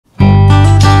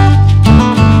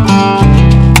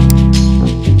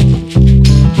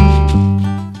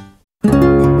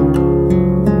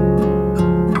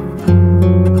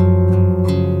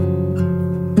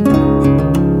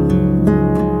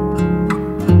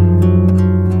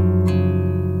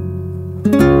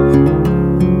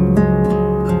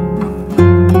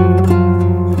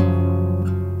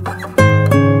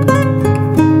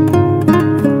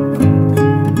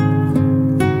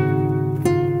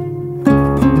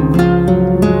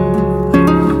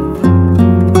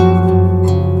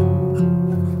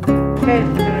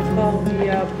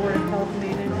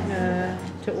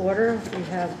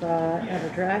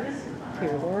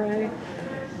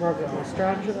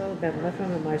Mastrangelo, Ben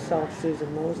Liffin, and myself, Susan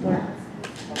Mosler.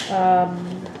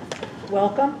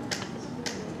 Welcome.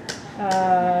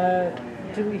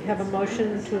 Do we have a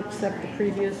motion to accept the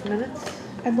previous minutes?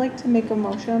 I'd like to make a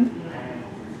motion.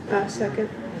 Second.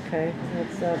 Okay,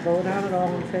 let's vote on it.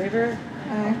 All in favor?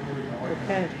 Aye.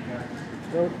 Okay,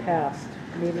 vote passed.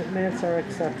 Minutes are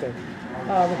accepted.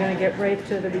 We're going to get right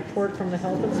to the report from the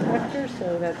health inspector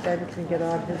so that Ben can get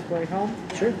on his way home.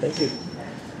 Sure, thank you.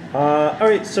 All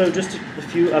right, so just a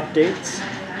few updates.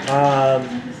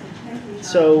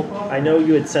 So I know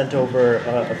you had sent over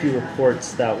a few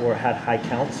reports that had high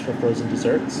counts for frozen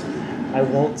desserts. I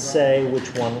won't say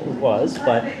which one it was,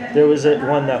 but there was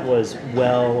one that was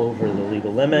well over the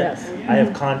legal limit. Yes. I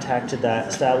have contacted that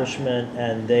establishment,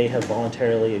 and they have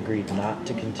voluntarily agreed not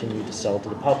to continue to sell to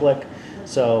the public.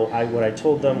 So what I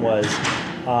told them was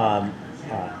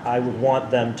I would want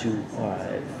them to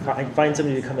find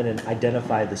somebody to come in and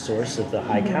identify the source of the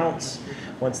high counts.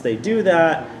 Once they do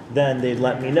that, then they'd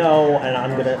let me know, and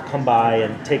I'm going to come by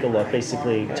and take a look.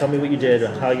 Basically, tell me what you did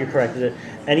and how you corrected it.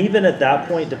 And even at that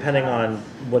point, depending on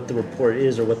what the report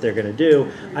is or what they're going to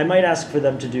do, I might ask for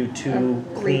them to do two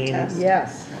clean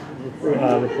Yes.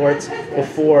 reports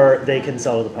before they can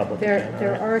sell to the public.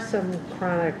 There are some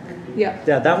chronic Yeah.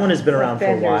 Yeah, that one has been around for a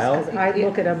offenders, while. 'cause I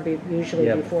look at them usually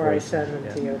before I send them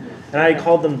to you. And I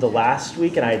called them the last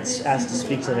week, and I had asked to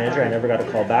speak to the manager. I never got a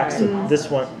call back. So this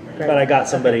one, but I got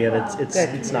somebody, and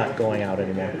it's not going out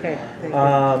anymore. Okay, thank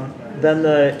you. Then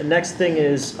the next thing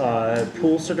is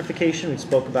pool certification. We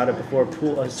spoke about it before.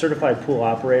 A certified pool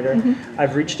operator.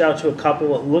 I've reached out to a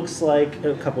couple. It looks like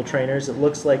a couple trainers. It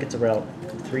looks like it's around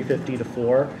 $350 to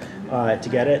 $400 to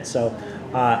get it. So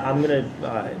I'm gonna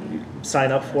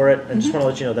sign up for it, and just want to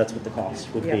let you know that's what the cost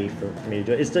would be for me to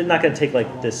do it. It's not going to take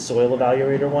like this soil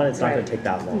evaluator one. It's not going to take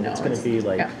that long. No, it's going to be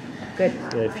like Good.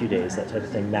 a few days, that type of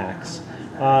thing, max.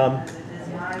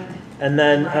 And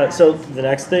then, so the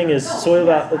next thing is soil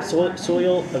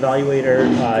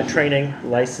evaluator training,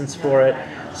 license for it.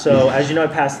 So as you know, I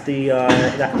passed the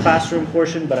that classroom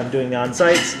portion, but I'm doing the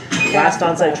on-sites. Last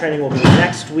on-site training will be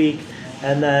next week,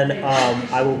 and then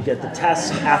I will get the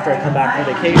test after I come back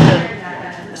from vacation.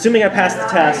 Assuming I pass the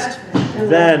test,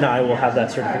 then I will have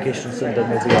that certification, so then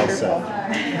we'll be all set. So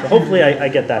hopefully I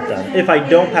get that done. If I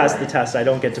don't pass the test, I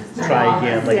don't get to try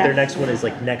again. Like their next one is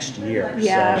like next year.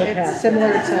 Yeah, So. it's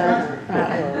similar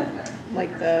to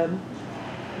like the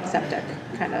septic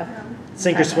kind of.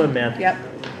 Sink or swim, man. Yep.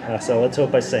 So let's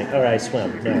hope I sink. All right,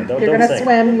 swim. No, don't You're gonna sink.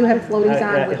 swim. You have floaties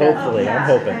on with it. Hopefully, I'm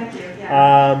hoping.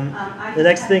 The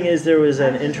next thing is there was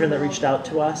an intern that reached out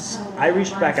to us. I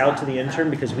reached back out to the intern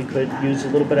because we could use a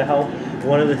little bit of help.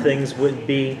 One of the things would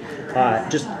be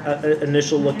just an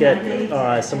initial look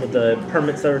at some of the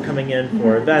permits that are coming in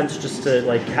for events, just to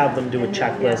like have them do a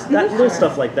checklist, that little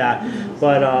stuff like that.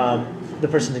 But the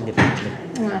person didn't get back to me.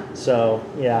 So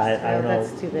yeah, I don't know.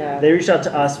 That's too bad. They reached out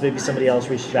to us. Maybe somebody else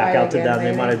reached back out to them.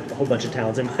 They might have a whole bunch of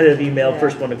towns. They might have emailed.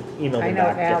 First one to email I them know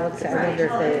back. Alex. I wonder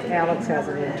if Alex has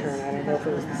an intern. I don't know if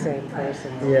it was the same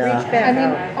person. Yeah. Reach back I mean,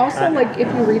 out. also like if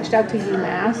you reached out to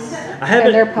UMass, I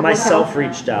and their haven't public myself health,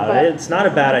 reached out. but- It's not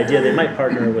a bad idea. They might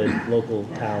partner with local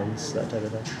towns, that type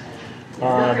of thing. All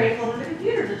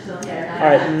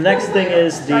right, the next thing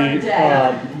is the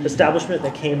establishment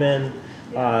that came in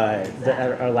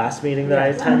at our last meeting that I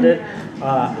attended.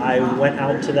 I went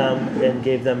out to them and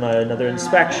gave them another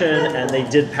inspection, and they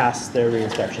did pass their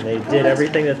re-inspection. They did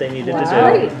everything that they needed to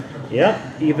Great. do. Yep,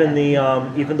 even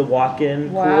the walk-in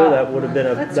cooler that would have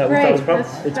been That's that great. was a problem.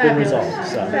 That's It's been fabulous. resolved.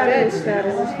 So.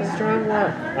 Fabulous. Strong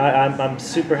work. I'm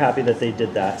super happy that they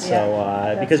did that. So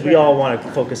Yeah, because that's we great. all want to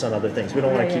focus on other things, we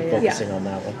don't want to keep Yeah. focusing on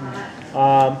that one.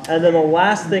 And then the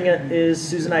last thing is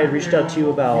Susan, I had reached out to you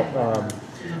about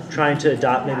trying to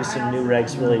adopt maybe some new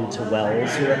regs related to wells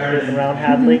around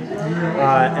Hadley.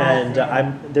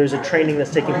 There's a training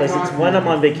that's taking place. It's when I'm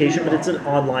on vacation, but it's an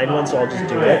online one, so I'll just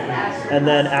do it. And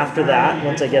then after that,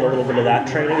 once I get a little bit of that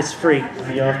training, it's free.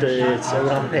 You don't have to. We don't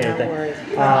have to pay anything.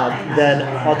 Then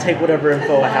I'll take whatever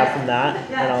info I have from that,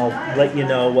 and I'll let you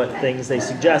know what things they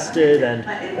suggested, and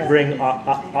bring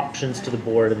options to the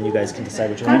board, and then you guys can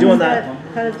decide what you want to do on that.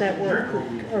 How does that work?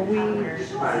 Are we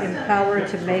empowered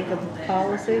to make a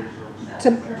policy?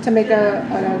 to make a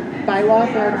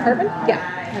bylaw for our department?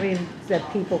 Yeah. I mean, that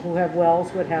people who have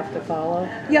wells would have to follow?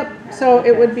 Yep. So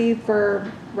it would be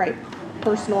for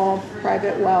personal,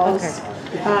 private wells.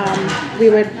 Okay. We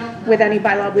would, with any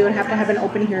bylaw, we would have to have an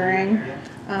open hearing.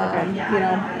 You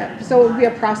know, so it would be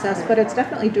a process, but it's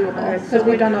definitely doable, So because we've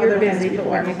when done you're other things busy, but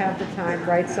when you before. have the time,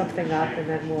 write something up and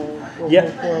then we'll Yeah.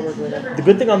 move forward with it. The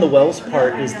good thing on the Wells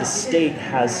part is the state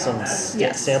has some state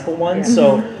Yes. sample ones, Yeah.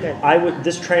 so Good.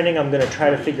 this training, I'm gonna try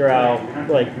to figure out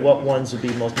like what ones would be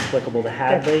most applicable to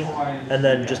Hadley, and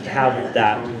then just have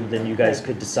that, and then you guys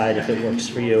could decide if it works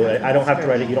for you. I don't have to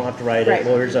write it, you don't have to write it, Right.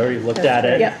 lawyers already looked at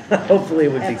it. Yep. Hopefully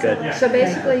it would be good. So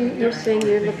basically, you're saying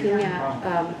you're looking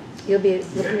at, you'll be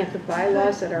looking at the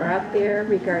bylaws that are out there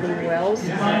regarding wells?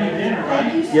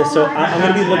 Yeah, so I'm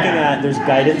going to be looking at, there's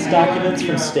guidance documents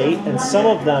from state, and some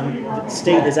of them, the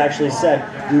state has actually said,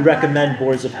 we recommend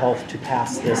boards of health to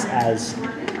pass this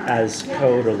as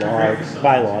code or law,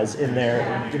 bylaws in their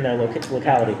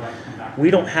locality. We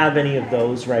don't have any of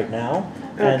those right now,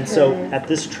 and so Okay. at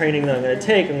this training that I'm going to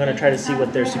take, I'm going to try to see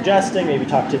what they're suggesting, maybe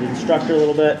talk to the instructor a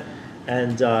little bit,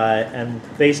 and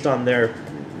based on their,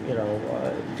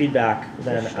 feedback,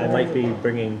 then I might be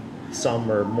bringing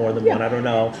some or more than one, I don't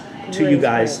know, to you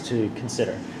guys to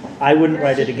consider. I wouldn't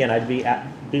write it again. I'd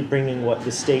be bringing what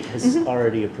the state has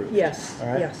already approved. Yes, All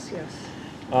right. yes.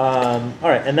 All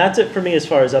right, and that's it for me as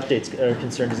far as updates are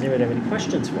concerned. Does anybody have any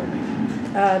questions for me?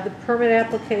 The permit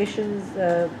applications,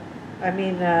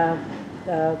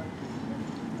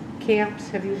 camps,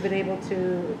 have you been able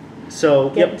to So,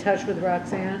 get in yep, touch with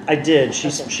Roxanne? I did. Okay.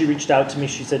 She reached out to me.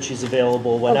 She said she's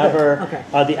available whenever. Okay.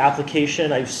 The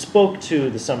application, I spoke to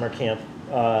the summer camp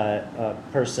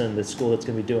person, the school that's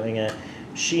going to be doing it.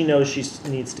 She knows she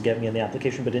needs to get me in the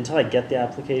application, but until I get the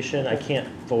application, I can't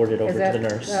forward it over to the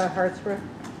nurse. Is that Hartsbrook?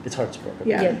 It's Hartsbrook.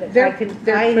 Yeah, but they're- I can-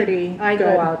 they're pretty I good.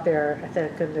 go out there,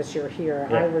 thank goodness you're here.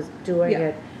 I Yeah. was doing Yeah.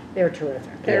 it, they're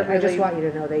terrific. They're I just really- want you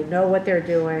to know, they know what they're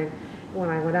doing. When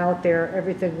I went out there,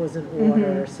 everything was in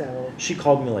order, so, She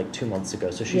called me like 2 months ago,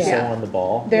 so she's so Yeah. on the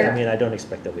ball. They're- I mean, I don't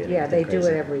expect that we have yeah, they anything do it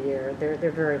crazy. every year. They're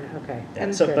very, okay. Yeah,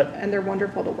 And, so, good. but, and they're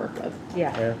wonderful to work with.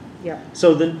 Yeah, yeah. yeah.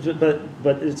 So then,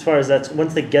 but as far as that's,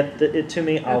 once they get it to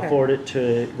me, I'll Okay. forward it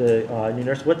to the new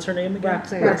nurse. What's her name again?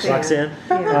 Roxanne. Roxanne.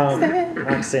 Yeah.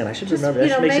 Roxanne. I should Just, remember.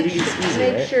 That makes it make easy,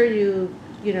 make right? sure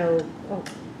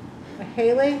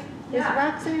Haley, is Yeah.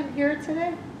 Roxanne here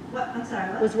today? What, I'm sorry,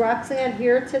 what? Was Roxanne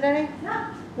here today? No,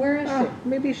 Where is she? Oh,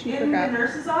 maybe she in the forgot.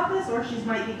 nurse's office, or she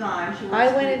might be gone, she works.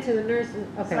 I went into the nurse, So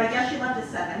I okay, guess she left at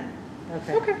 7.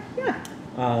 okay. Okay,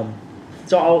 yeah.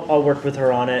 So I'll work with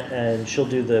her on it, and she'll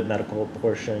do the medical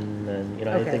portion and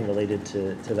anything Okay. related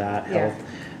to that Yeah. health,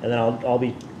 and then I'll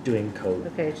be doing code.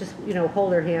 Okay, just,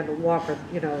 hold her hand and walk her,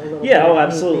 a little bit. Yeah. Oh, if need be,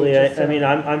 absolutely. just I so- mean,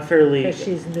 I'm fairly. Because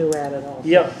she's new at it also.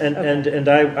 Yeah, and, Okay. and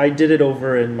I did it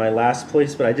over in my last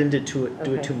place, but I didn't do it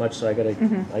Okay. too much, so I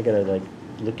gotta like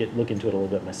look into it a little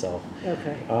bit myself.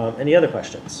 Okay. Any other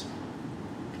questions?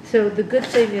 So the good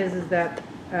thing is that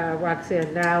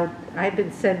Roxanne, now, I've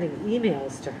been sending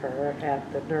emails to her at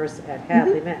the nurse at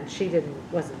Hadley Met, and she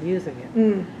wasn't using it.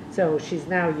 Mm. So she's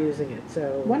now using it,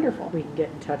 so. Wonderful. We can get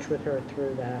in touch with her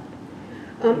through that.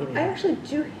 I actually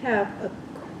do have a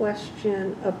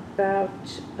question about,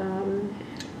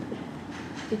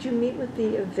 did you meet with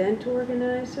the event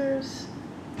organizers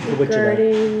For which event?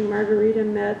 regarding Margarita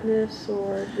Madness,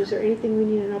 or is there anything we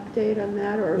need an update on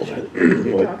that, or should we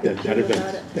be Well, talking to you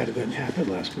about it? that event happened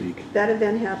last week. That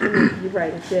event happened, you're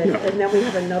right, it did, Yeah. and then we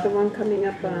have another one coming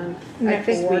up on I Next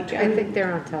think, week. I think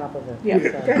they're on top of it. Yeah.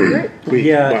 so. Okay, great. We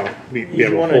Yeah, we you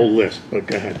have a wanna- whole list, but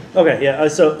go ahead. Okay, yeah.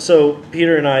 So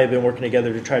Peter and I have been working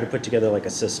together to try to put together like a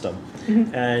system,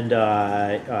 and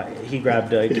he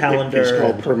grabbed a calendar. It's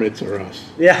called and- Permits or Us.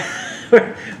 Yeah,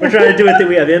 we're trying to do it that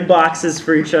we have inboxes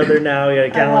for each other now. We got a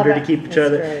calendar to it. keep That's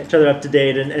great. each other up to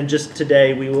date. And just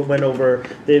today we went over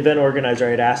the event organizer.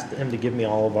 I had asked him to give me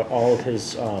all of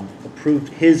his approved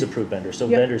vendors. So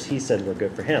Yep. vendors he said were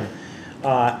good for him.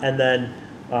 And then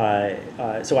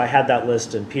so I had that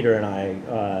list, and Peter and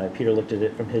I, Peter looked at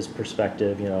it from his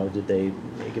perspective. Did they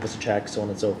give us a check, so on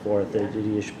and so forth? Did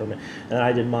he issue permit? And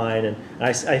I did mine, and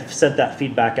I sent that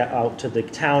feedback out to the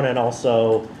town and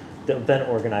also the event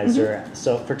organizer.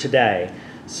 So for today,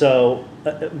 so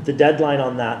the deadline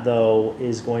on that though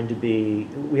is going to be,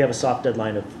 we have a soft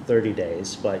deadline of 30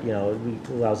 days, but it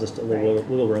allows us a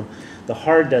little room. The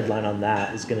hard deadline on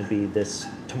that is going to be this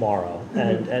tomorrow,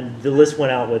 and the list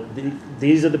went out with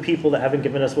these are the people that haven't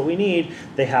given us what we need.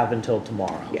 They have until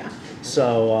tomorrow. Yeah.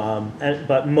 So,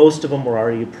 but most of them were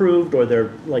already approved, or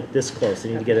they're like this close. They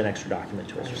need to get an extra document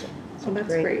to us or something. So that's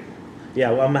Great. great.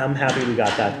 Yeah, well, I'm happy we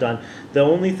got that done. The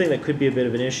only thing that could be a bit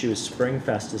of an issue is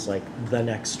Springfest is like the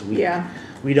next week. Yeah.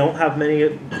 We don't have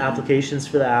many applications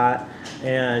for that,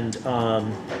 and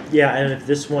and if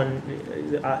this one,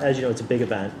 as you know, it's a big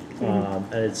event,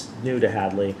 and it's new to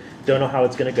Hadley. Don't know how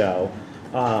it's going to go.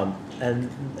 and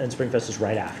Springfest is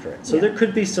right after it. So Yeah. there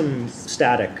could be some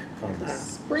static on that.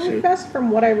 Springfest, from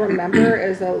what I remember,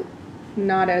 is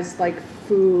not as like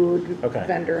food Okay.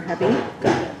 vendor heavy.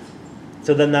 Got it.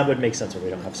 So then that would make sense where we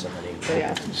don't have so many. So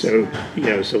yeah. So,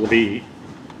 so let me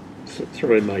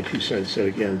throw in my 2 cents. So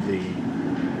again,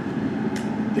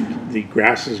 the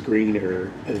Grass is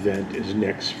Greener event is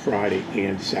next Friday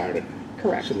and Saturday.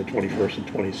 Correct. So the 21st and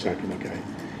 22nd, okay.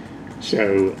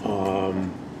 So,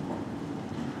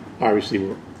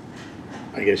 obviously,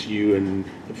 I guess you and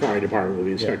the fire department will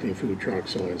be inspecting food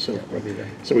trucks, so on and so We'll forth. be there.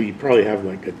 So you probably have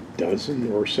like a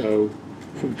dozen or so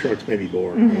food trucks, maybe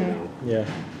more, you know. Yeah.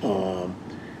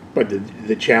 But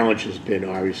the challenge has been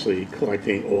obviously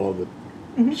collecting all the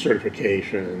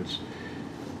certifications,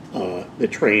 the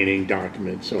training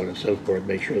documents, so on and so forth,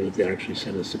 make sure that they actually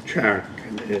send us a check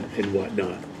and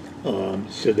whatnot.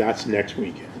 So that's next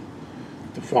weekend.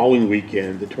 The following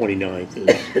weekend, the 29th,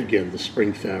 is again the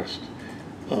Springfest.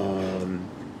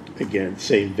 Again,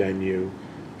 same venue.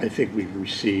 I think we've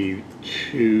received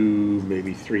 2,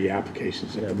 maybe 3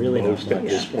 applications at Yeah, the really not most at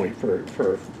much. this point for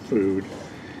food.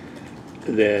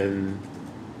 Then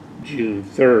June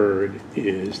 3rd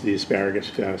is the Asparagus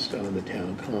Fest on the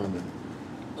town common.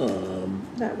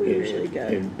 That we usually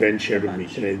get. And Ben shared with me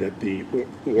bunch. today that the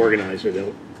organizer,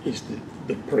 though, is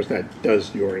the person that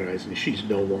does the organizing, she's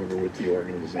no longer with the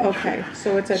organization. Okay,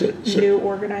 so it's a So- new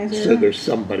organizer. So there's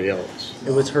somebody else.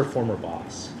 It was her former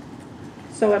boss.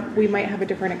 So we might have a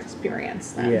different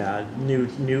experience then. Yeah, new.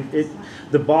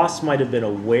 The boss might have been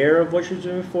aware of what she was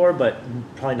doing before, but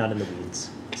probably not in the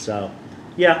weeds. So,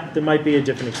 yeah, there might be a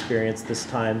different experience this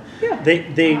time. Yeah.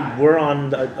 They were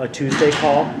on a Tuesday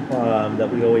call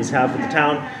that we always have with the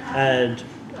town, and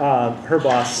her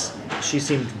boss, she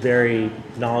seemed very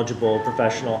knowledgeable,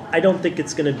 professional. I don't think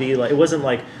it's going to be like, it wasn't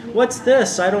like, what's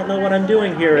this? I don't know what I'm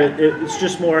doing here. It's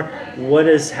just more, what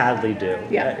does Hadley do?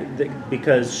 Yeah.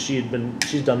 Because she's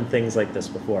done things like this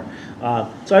before.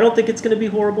 So I don't think it's going to be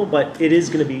horrible, but it is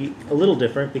going to be a little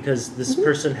different because this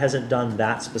person hasn't done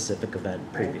that specific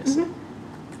event previously.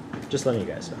 Just letting you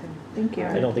guys know. Thank you.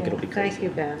 I don't think it'll be crazy. Thank you,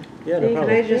 Ben. Yeah, no Can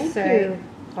problem. I just Thank say, you.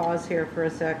 pause here for a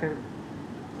second?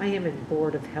 I am in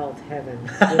Board of Health heaven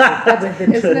with the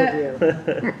two Isn't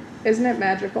of you. Isn't it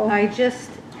magical?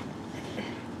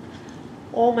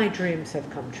 All my dreams have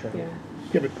come true. Yeah.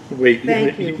 Yeah, but wait,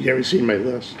 Thank you you. haven't seen my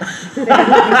list?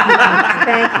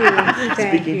 Thank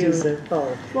Speaking you too soon.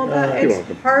 both. Well, You're It's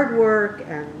welcome. hard work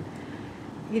and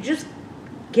you just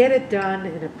get it done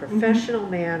in a professional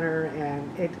manner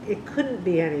and it couldn't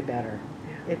be any better.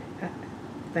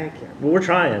 Thank you. Well, we're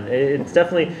trying. It's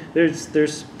definitely there's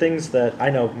things that I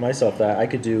know myself that I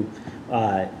could do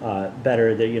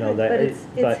better.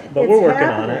 That but we're working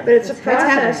on happening. it. But it's a It's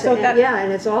happening. process, So and that- yeah,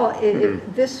 and it's all,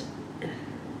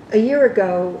 a year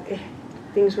ago,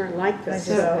 things weren't like I this,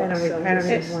 just, so. I don't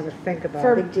It's- even want to think about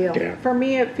for- it. Big deal. Yeah. For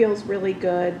me, it feels really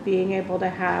good being able to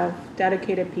have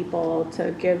dedicated people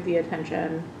to give the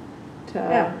attention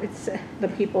Yeah, to it's the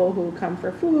people who come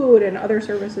for food and other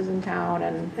services in town,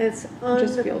 and It's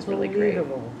just feels really great.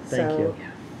 unbelievable. Thank you.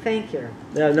 Thank you.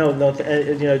 Yeah, no.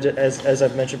 As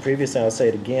I've mentioned previously, I'll say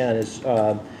it again.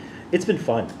 It's been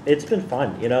fun. It's been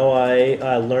fun.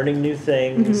 Learning new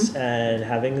things and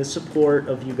having the support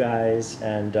of you guys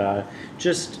and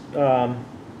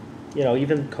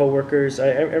even coworkers.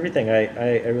 Everything.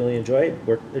 I really enjoy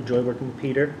working with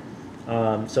Peter.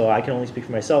 So I can only speak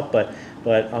for myself, but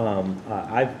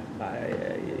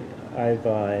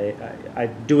I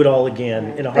do it all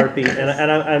again in a heartbeat,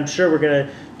 and I'm sure we're gonna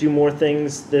do more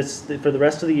things for the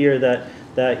rest of the year that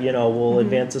will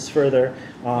advance us further.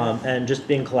 And just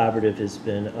being collaborative has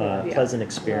been a Yeah. pleasant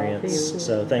experience. Well,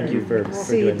 So thank you for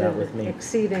doing that with me.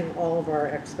 Exceeding all of our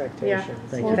expectations.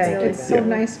 Thank well, you. it's so Ben.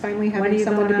 nice finally When are having you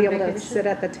someone to going be on able to vacation? sit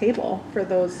at the table for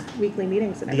those weekly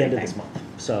meetings and The end everything. of this month.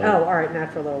 So Oh, all right,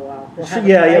 not for a little while. We'll have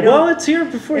yeah. I don't- Well, it's here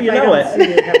before if you I know don't see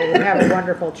it. you, have a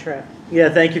wonderful trip. Yeah,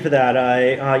 thank you for that.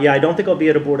 I don't think I'll be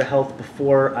at a Board of Health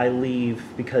before I leave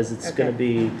because it's going to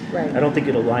be. Right. I don't think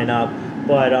it'll line up,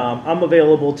 but I'm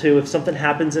available too. If something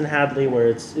happens in Hadley where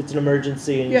it's an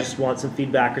emergency and you Yep. just want some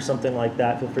feedback or something like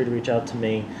that, feel free to reach out to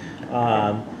me.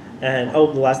 And the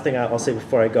last thing I'll say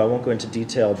before I go, I won't go into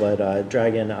detail, but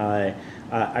Dragon,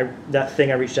 that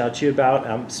thing I reached out to you about,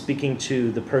 I'm speaking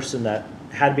to the person that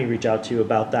had me reach out to you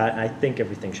about that, and I think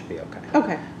everything should be okay.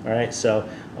 Okay. All right, so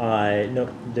no,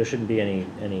 there shouldn't be any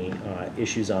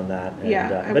issues on that. And,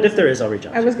 Yeah, I but if was- there is, I'll reach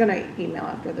out. I to was you. gonna email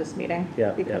after this meeting.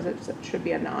 Yeah, Because yeah. it should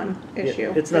be a Yeah,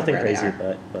 non-issue. it's with nothing where they crazy,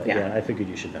 are. but Yeah. yeah, I figured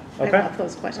you should know. I Okay. love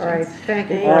those questions. All right, thank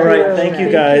you. All right, thank you,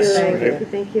 guys. Thank you, Okay.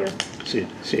 thank you. See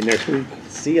you next week.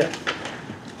 See ya.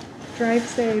 Drive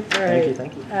safe. All Thank you. right.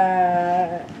 Thank you.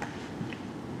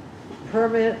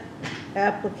 permit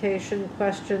application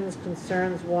questions,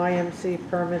 concerns, YMC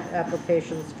permit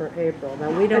applications for April.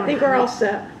 Now, we don't. I think we're all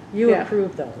set. You Yeah.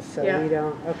 approve those, so Yeah. we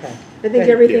don't, okay. I think Good.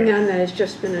 everything Yeah. on that has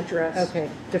just been addressed. Okay,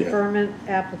 deferment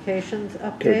applications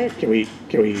Can update?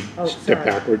 can we Oh, step sorry.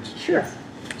 backwards? Sure.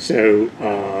 So,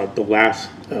 the last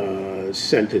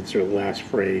sentence or last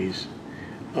phrase,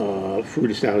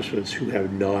 food establishments who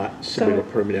have not submitted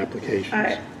So, permit applications.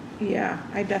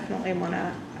 I definitely want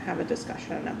to have a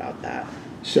discussion about that.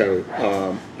 So,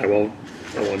 I won't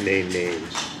name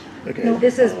names, okay?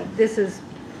 This is,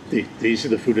 These are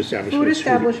the food establishments. Food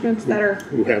establishments that are,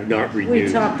 Who have not we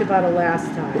renewed. talked about it last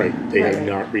time. Right, they have Right.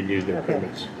 not renewed their Okay.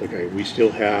 permits. Okay, we still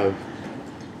have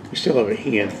a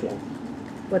handful.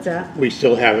 What's that? We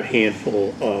still have a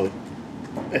handful of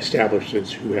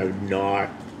establishments who have not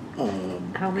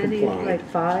How many, complied. like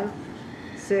 5,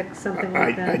 6, something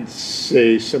like that? I'd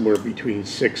say somewhere between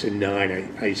 6 and 9.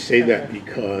 I say that Okay.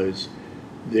 because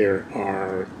there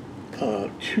are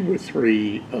 2 or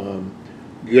 3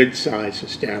 good-sized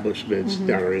establishments Mm-hmm.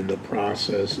 that are in the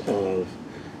process of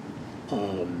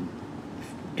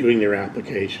doing their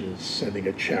applications, sending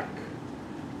a check.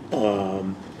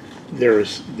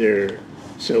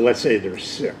 So let's say there's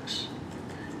 6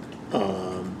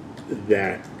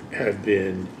 that have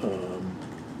been,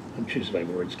 I'm choosing my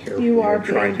words carefully. You are I'm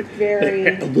trying being to- very-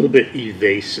 a little bit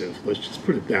evasive, let's just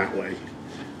put it that way.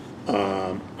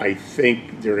 I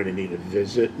think they're gonna need a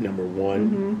visit, number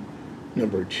 1.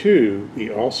 Number 2,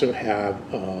 we also have,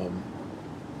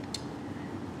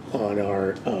 on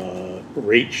our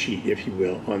rate sheet, if you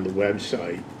will, on the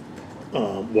website,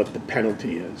 what the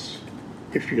penalty is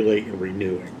if you're late in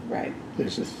renewing. right,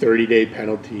 There's a 30-day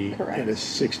penalty Correct. and a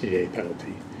 60-day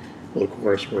penalty. Well, of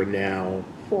course, we're now,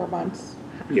 4 months.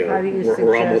 you know, How do you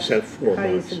we're almost suggest- at 4 How do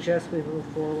you months. suggest we move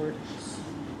forward?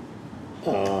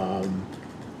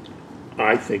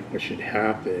 I think what should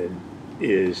happen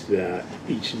is that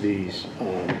each of these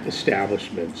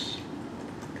establishments,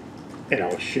 and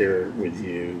I'll share with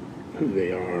you who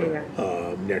they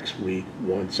are next week,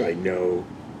 once I know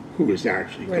who is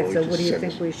actually Right, going so to what do you send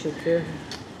think us. we should do?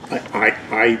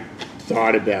 I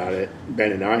thought about it,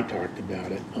 Ben and I talked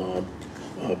about it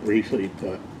briefly,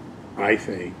 but I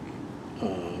think,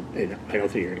 and I don't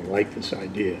think you're gonna like this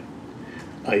idea,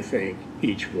 I think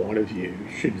each one of you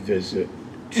should visit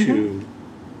 2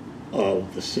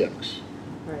 of the 6.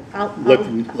 Right.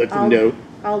 Let them know.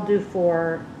 I'll do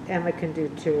 4, Emma can do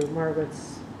 2,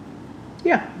 Margaret's,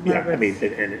 Yeah, Yeah, I mean,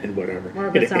 and whatever.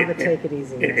 Margaret's on the And- take it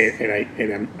easy list.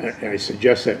 And I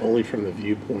suggest that only from the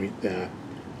viewpoint that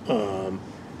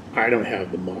I don't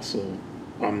have the muscle.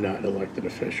 I'm not an elected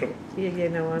official. You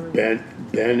know,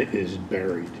 Ben is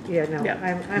buried. yeah, no, Yeah.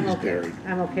 I'm He's okay, buried.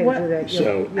 I'm okay to What- do that.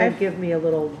 So- You'll give me a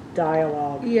little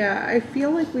dialogue. yeah, I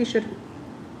feel like we should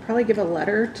probably give a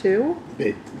letter too,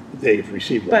 They've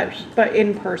received letters. but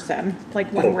in person, like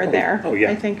when Oh, we're oh, there. oh, yeah.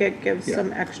 I think it gives Yeah.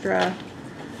 some extra,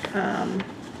 I-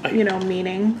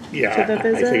 meaning Yeah, to the I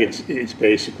visit. think it's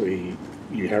basically,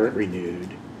 you haven't renewed,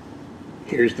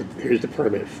 here's the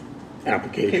permit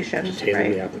application, Application, just handle the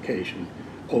right. application.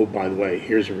 Oh, by the way,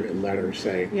 here's a written letter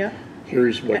saying, Yeah.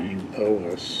 here's what you owe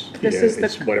us. You This know, is the-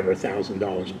 it's whatever,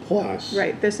 $1,000 plus.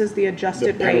 Right, this is the The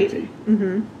adjusted rate.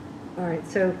 penalty. All right,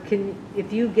 so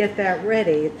if you get that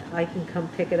ready, I can come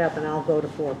pick it up and I'll go to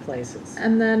 4 places.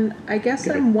 And then I guess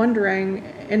Okay. I'm wondering,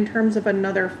 in terms of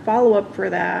another follow-up for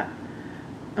that,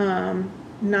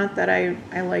 not that I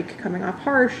like coming off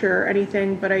harsh or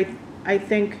anything, but I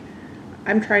think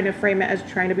I'm trying to frame it as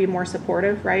trying to be more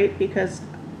supportive, right? Because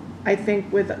I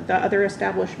think with the other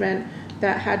establishment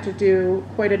that had to do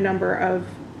quite a number of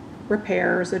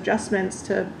repairs, adjustments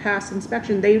to pass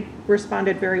inspection, they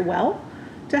responded very well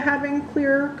to having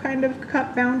clear kind of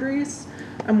cut boundaries.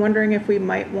 I'm wondering if we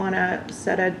might want to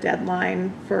set a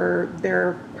deadline for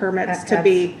their permits to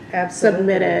be Absolutely.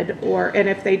 submitted, and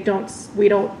if they don't, we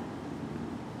don't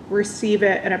receive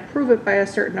it and approve it by a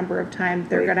certain number of times,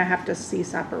 they're Right. gonna have to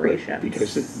cease operations.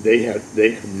 Because they have So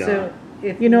not,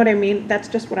 if. You know what I mean? That's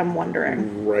just what I'm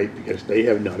wondering. right, because they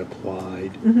have not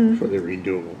applied for the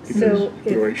renewal. Because So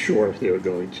they if- weren't sure if they were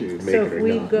going to make So it if or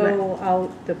we not. go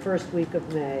out the first week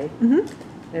of May,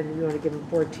 Mm-hmm. and you want to give them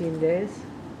 14 days?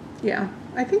 Yeah,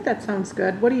 I think that sounds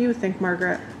good. What do you think,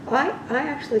 Margaret? I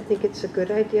actually think it's a good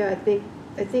idea.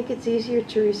 I think it's easier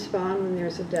to respond when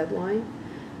there's a deadline.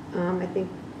 I think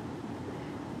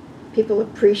people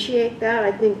appreciate that.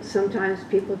 I think sometimes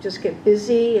people just get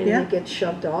busy and Yeah. they get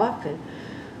shoved off, and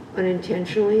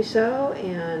unintentionally so,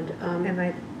 and,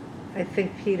 And I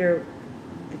think, Peter,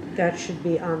 that should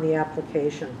be on the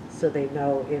application, so they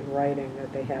know in writing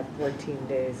that they have 14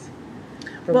 days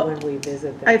for Well, when we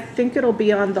visit I them. think it'll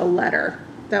be on the letter,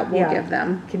 that we'll Yeah. give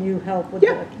them. Can you help with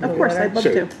Yeah, the of course, letter? I'd love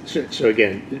So, to. so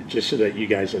again, just so that you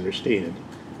guys understand,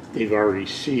 they've already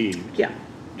received Yeah,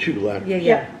 2 letters.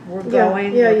 Yeah, we're Yeah,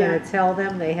 going, yeah, we're yeah. gonna tell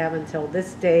them they have until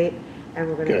this date, and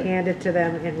we're gonna Good. hand it to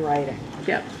them in writing.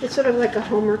 yeah. It's sort of like a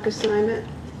homework assignment,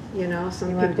 you know, some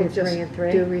You wanna people do just 3 and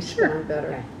 3? do respond better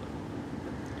Okay.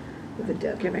 with a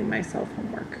deadline. Giving myself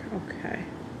homework, okay.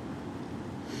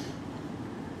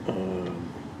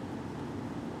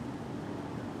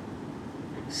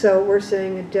 So we're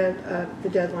saying the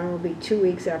deadline will be 2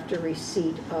 weeks after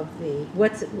receipt of the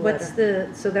What's letter.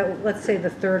 the, so that, let's say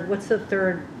what's the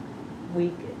third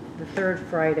week, the third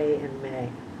Friday in May?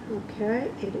 Okay,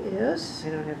 it is, I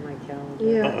don't have my calendar.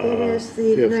 yeah, it is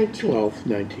the 5th, 19th. 12th,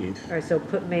 19th. All right, so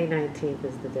put May 19th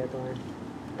as the deadline.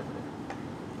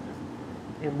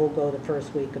 And we'll go the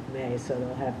first week of May, so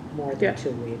they'll have more Yeah. than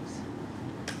 2 weeks.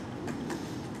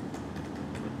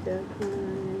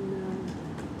 Deadline,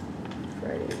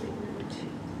 Friday, May 19th.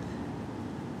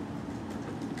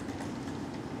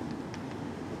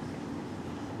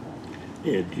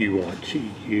 And do you want to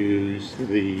use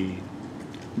the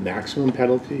maximum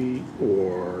penalty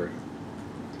or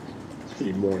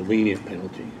the more lenient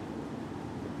penalty?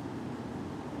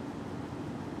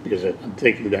 Because I'm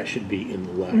thinking that should be in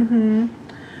the letter.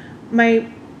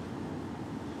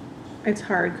 It's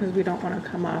hard because we don't want to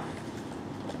come off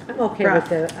I'm okay rough,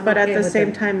 with the, I'm but at okay the with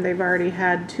same time, they've already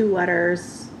had 2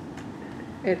 letters.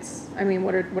 It's, I mean,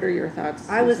 what are your thoughts?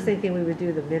 I was Susan? thinking we would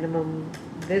do the minimum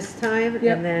this time,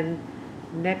 Yep. and then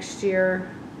next year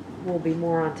we'll be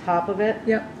more on top of it,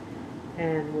 Yep,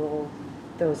 and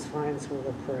those fines will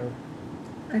accrue.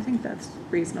 I think that's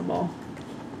reasonable.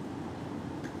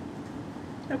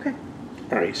 Okay.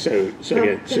 All right, so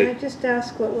again, Can I so, just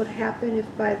ask what would happen if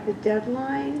by the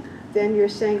deadline, then you're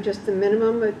saying just the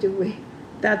minimum, or do we?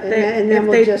 That And they, then, and then if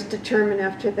we'll they, just determine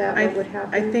after that I, what would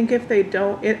happen? I think if they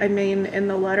don't, I mean, in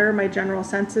the letter, my general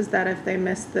sense is that if they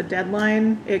miss the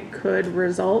deadline, it could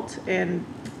result in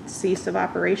cease of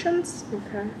operations,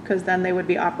 Okay. because then they would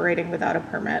be operating without a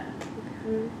permit.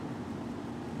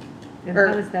 And Or-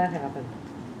 how does that happen,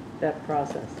 that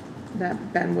process?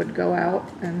 That Ben would go out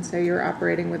and say you're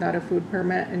operating without a food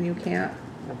permit and you can't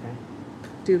Okay,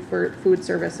 do for food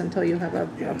service until you have a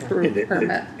yeah, approved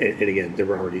permit. and again, they're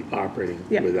already operating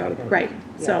Yeah. without a Okay. permit. Right,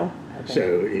 Yeah. so okay. So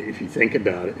if you think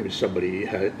about it, if somebody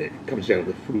it comes down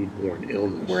with a foodborne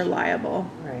illness, we're liable.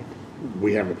 Right,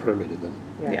 we haven't permitted them.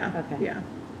 yeah, Yeah, okay. yeah.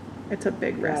 It's a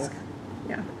big Got it. risk,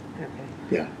 yeah.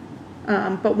 Okay,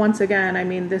 Yeah, But once again, I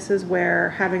mean, this is where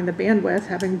having the bandwidth,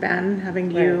 having Ben,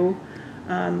 having you,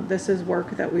 this is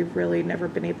work that we've really never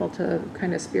been able to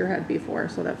kind of spearhead before,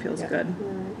 so that feels Yeah. good.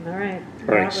 all right.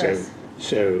 all right, so, progress.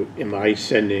 so am I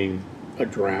sending a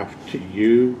draft to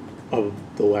you of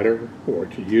the letter, or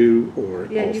to you, or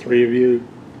Yeah, all you 3 of you?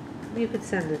 You could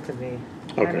send it to me.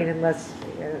 I Okay. mean, unless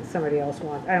somebody else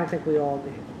wants, I don't think we all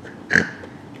need.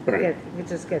 All right, It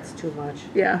just gets too much.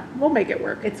 Yeah, we'll make it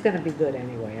work. It's gonna be good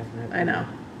anyway, I'm not. I know.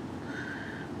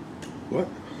 what?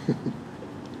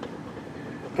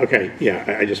 Okay,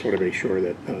 yeah, I just want to make sure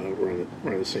that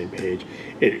we're on the same page.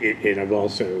 And I've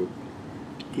also,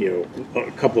 you know,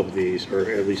 a couple of these, or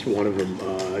at least one of them,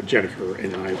 Jennifer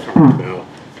and I have talked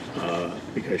about,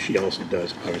 because she also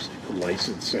does obviously the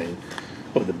licensing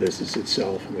of the business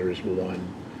itself, and there is one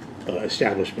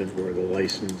establishment where the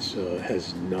license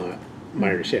has not, my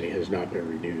understanding, has not been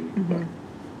renewed, but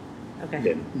Okay,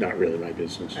 again, not really my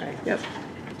business. all right, Yep,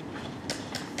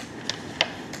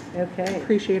 okay.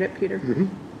 appreciate it, Peter.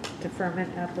 Deferment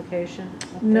application?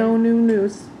 update? No new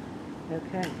news.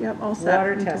 Okay. Yep, all set.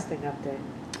 Water until- testing update.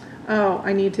 Oh,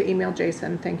 I need to email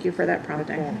Jason. Thank you for that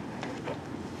prompting. Okay.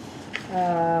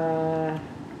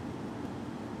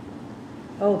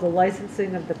 Oh, the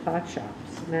licensing of the pot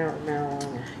shops,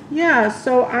 marijuana. Yeah,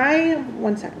 so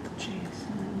one second, Jason.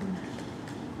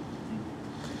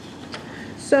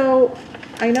 So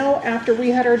I know after we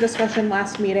had our discussion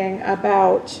last meeting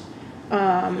about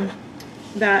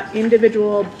that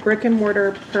individual brick and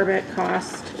mortar permit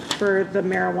cost for the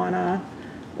marijuana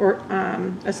or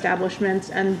establishments,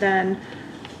 and then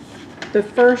the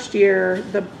first year,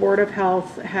 the Board of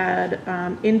Health had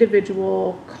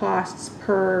individual costs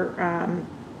per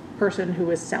person who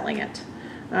was selling it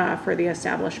for the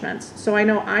establishments. So I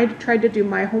know I tried to do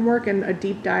my homework and a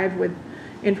deep dive with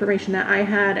information that I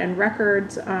had and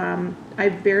records. I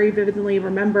very vividly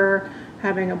remember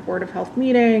having a Board of Health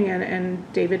meeting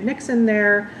and David Nixon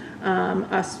there,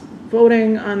 us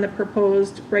voting on the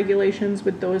proposed regulations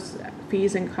with those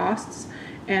fees and costs.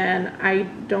 And I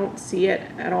don't see it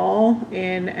at all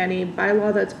in any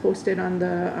bylaw that's posted on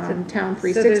the Town 360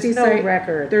 So there's site. no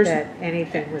record There's- that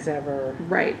anything was ever,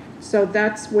 Right, so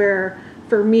that's where,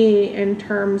 for me, in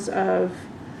terms of,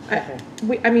 Okay.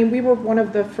 we were one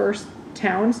of the first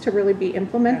towns to really be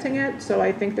implementing it, so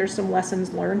I think there's some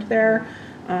lessons learned there.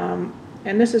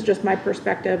 And this is just my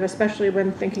perspective, especially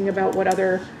when thinking about what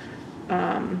other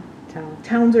Town.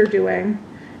 towns are doing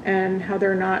and how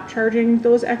they're not charging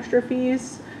those extra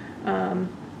fees.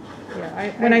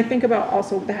 Yeah, When I think about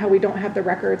also how we don't have the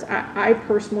records, I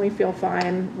personally feel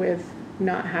fine with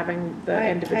not having the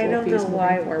individual fees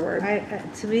moving forward.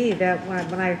 To me, that,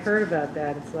 when I heard about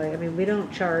that, it's like, I mean, we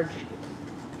don't charge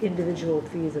individual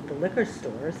fees at the liquor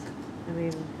stores. I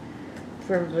mean,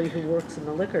 for everybody who works in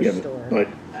the liquor Yeah, store. but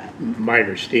my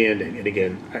understanding, and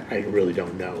again, I really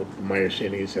don't know, but my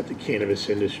understanding is that the cannabis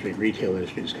industry, retail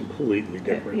industry is completely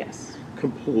different. Yes.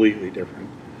 Completely different.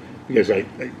 Because I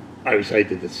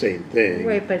did the same thing.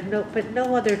 Right, but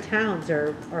no other towns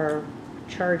are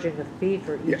charging a fee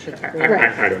for Yeah, each of I,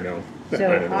 the. I don't know. I So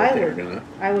don't know if they or not.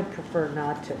 I would prefer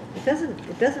not to.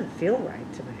 It doesn't feel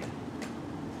right to me.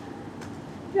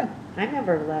 Yeah. I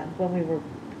remember when we were,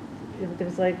 it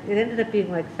was like, it ended up being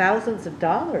like thousands of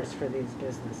dollars for these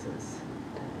businesses.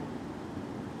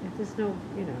 There's no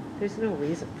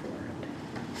reason for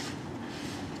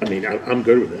I mean, I'm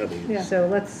good with it. I mean, Yeah. it.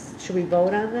 So should we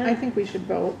vote on that? I think we should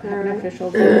vote, have an Alright. official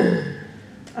vote.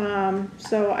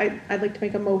 So I'd like to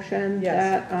make a motion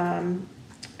Yes. that,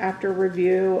 after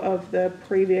review of the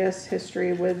previous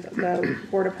history with the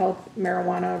Board of Health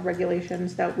marijuana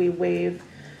regulations, that we waive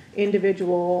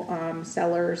individual,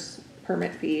 sellers'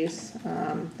 permit fees,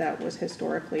 that was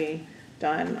historically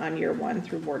done on year one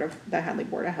through the Hadley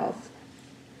Board of Health.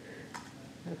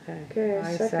 Okay,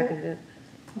 I second. second it.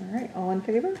 All right, all in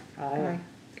favor? Aye.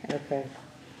 Okay. Okay.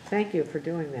 Thank you for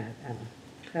doing that, Emma.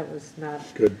 That was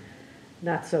good.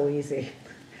 not so easy.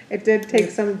 It did take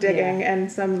some digging Yeah.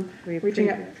 and some We reaching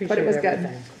out, appreciate but it was good.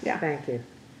 everything. Yeah. Thank you.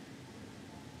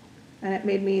 And it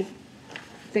made me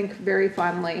think very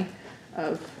fondly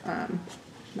of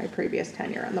my previous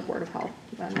tenure on the Board of Health,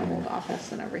 and my old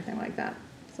office and everything like that,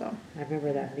 so. I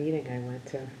remember that meeting I went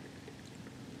to.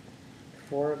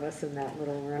 4 of us in that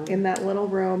little room. In that little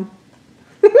room,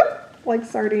 like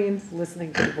sardines.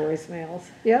 Listening to the voicemails.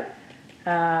 Yep.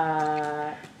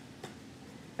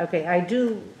 Okay, I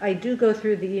do go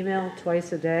through the email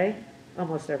twice a day,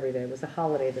 almost every day. It was a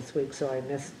holiday this week, so I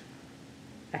missed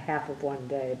a half of one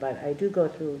day, but I do go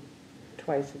through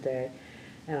twice a day,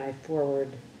 and I forward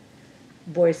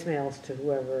voicemails to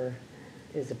whoever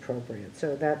is appropriate.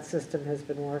 So that system has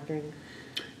been working.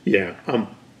 Yeah,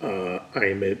 I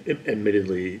am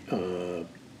admittedly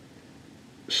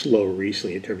slow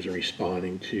recently in terms of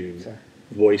responding to Sorry.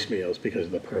 voicemails because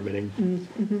of the permitting.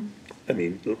 Mm-hmm. I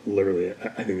mean, literally,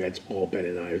 I think that's all Ben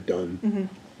and I have done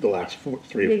the last 3 or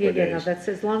 4 Yeah, days. no, that's,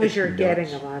 as long as It's you're getting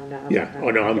nuts. them, I'm not. Yeah, oh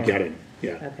no, I'm okay. getting,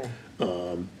 yeah. Okay.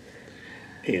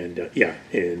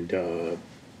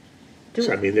 Do-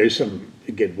 So I mean, there's some,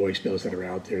 again, voicemails that are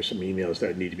out there, some emails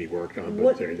that need to be worked on, but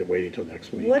What- they're waiting until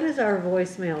next week. What does our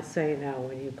voicemail say now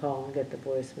when you call and get the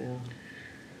voicemail?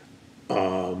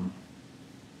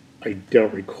 I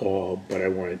don't recall, but I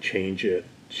want to change it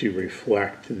to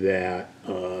reflect that,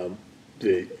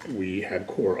 that we have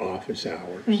core office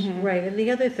hours. Right, and the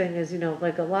other thing is,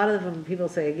 like a lot of them, people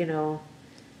say,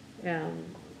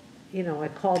 I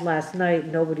called last night,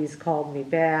 nobody's called me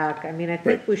back. I mean, I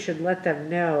think Right. we should let them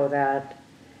know that,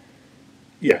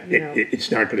 Yeah, You know. it's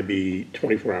not going to be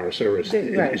 24-hour service.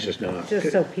 Right. It's just not.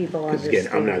 just so people Because understand.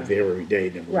 again, I'm not there every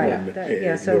day, number Right, one,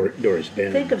 yeah, so nor has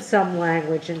Ben. Think of some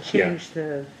language and Yeah. change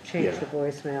the Yeah.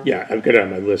 voicemail. Yeah, I've got it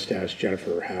on my list to ask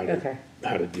Jennifer Okay.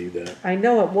 how to do that. I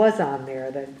know it was on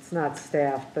there, that it's not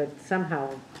staffed, but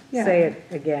somehow Yeah. say it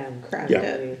again. Correct Yeah.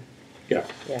 it. Yeah,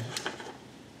 Yeah.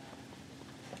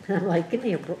 I'm like, give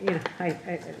me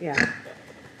yeah.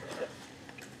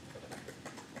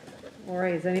 All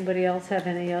right, does anybody else have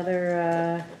any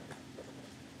other,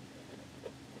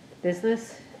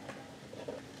 business?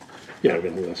 yeah, I've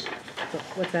got a list.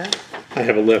 What's that? I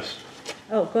have a list.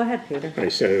 Oh, go ahead, Peter. All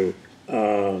right, so,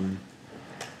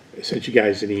 I sent you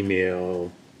guys an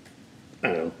email, I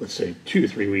don't know, let's say 2 or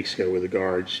 3 weeks ago with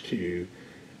regards to,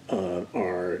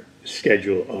 our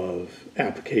schedule of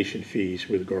application fees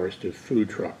with regards to food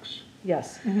trucks.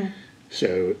 Yes,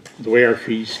 So the way our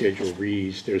fee schedule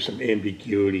reads, there's some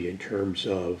ambiguity in terms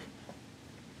of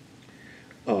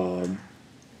a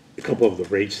couple of the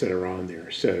rates that are on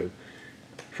there. So,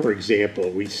 for example,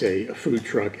 we say a food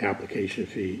truck application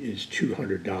fee is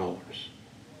 $200.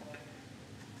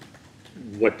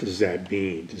 What does that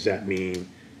mean? Does that mean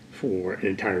for an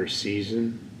entire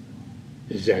season?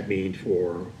 Does that mean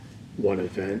for one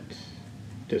event?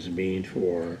 Does it mean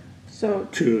for So,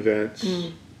 2 events?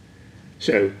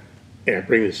 So, and I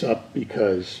bring this up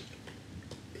because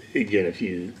again, if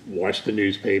you watch the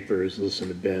newspapers, listen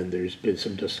to Ben, there's been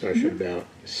some discussion about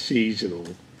seasonal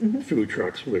food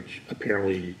trucks, which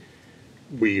apparently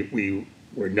we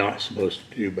were not supposed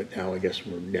to do, but now I guess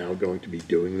we're now going to be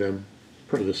doing them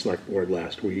per the select board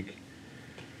last week.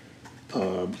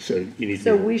 So you need to.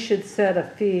 So we should set a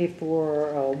fee for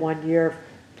a 1-year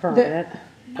permit,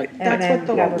 I, and That's then what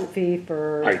the have a law- fee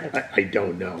for, I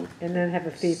don't know. and then have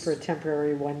a fee for a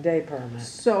temporary 1-day permit.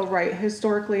 So, right,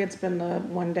 historically, it's been the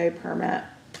 1-day permit,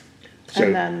 So-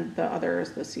 and then the other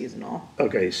is the seasonal.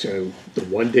 Okay, so the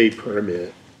 1-day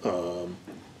permit,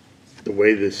 the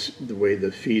way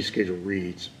the fee schedule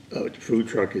reads, food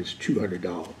truck is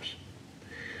 $200.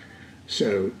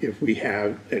 So if we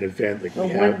have an event like A we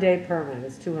have, 1-day permit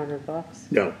is $200?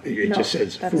 no, it No, just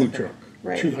says that's food okay. truck,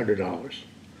 Right. $200.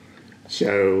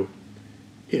 So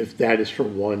if that is for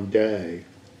 1 day,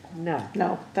 No.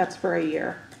 No, that's for a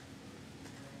year.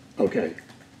 okay,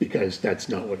 because that's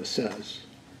not what it says.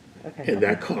 Okay. And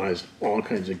that caused all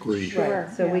kinds of grief. Sure.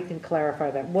 Right, so we yeah. can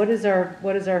clarify that. What is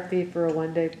our fee for a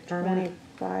 1-day permit?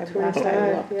 25, last I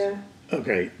 25, looked. yeah.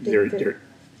 Okay,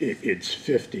 it's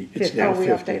 50, it's 50. now Oh, we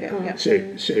 50. updated,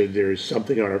 yeah. So there's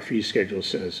something on our fee schedule that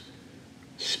says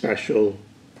special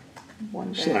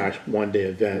 1 day. / 1-day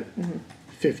event,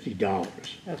 $50.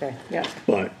 Okay, Yeah,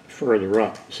 But further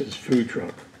up, it says food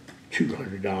truck,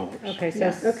 $200. okay, so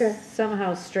Yeah. Okay.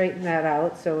 somehow straighten that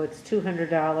out, so it's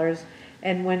 $200.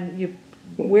 And when you,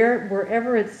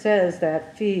 wherever it says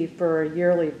that fee for a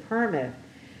yearly permit,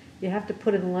 you have to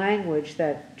put in language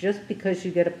that just because you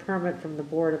get a permit from the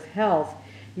Board of Health,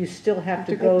 you still have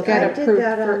to to go get I through. did approved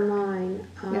that for- online,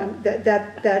 Yeah.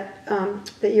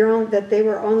 that they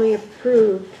were only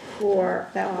approved for.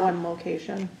 that one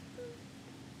location.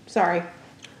 Sorry,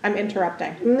 I'm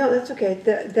interrupting. No, that's okay,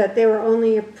 that they were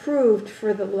only approved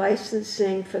for the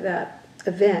licensing for that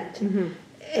event. Mm-hmm.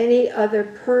 Any other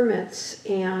permits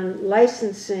and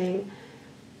licensing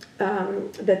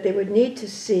that they would need to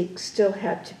seek still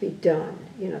had to be done,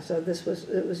 so it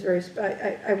was very,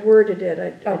 I worded it, I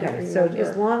don't Okay, so as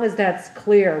remember. long as that's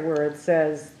clear where it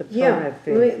says the Yeah, permit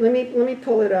fee. let me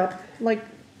pull it up. Like,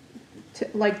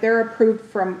 they're approved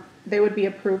from, they would be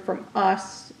approved from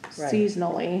us Right.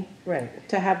 seasonally Right,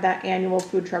 to have that annual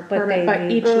food truck But permit, they but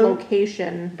need- each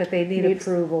location, but they need Needs-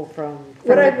 approval from.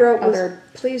 What I the wrote was, other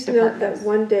please note that departments.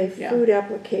 one-day Yeah. food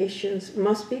applications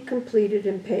must be completed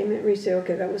and payment received,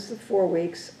 okay, that was the 4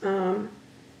 weeks.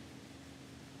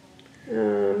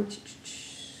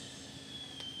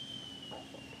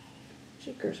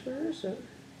 Jeekers, where is it?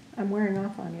 I'm wearing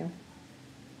off on you.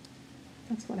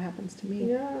 That's what happens to me.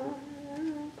 No,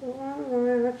 go on,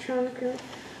 my electronic,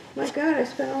 my God, I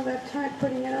spent all that time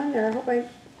putting it on there, I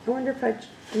wonder if I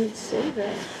didn't save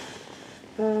it.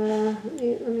 Let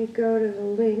me go to the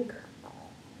link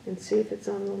and see if it's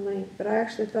on the link, but I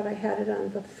actually thought I had it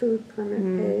on the food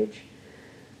permit page.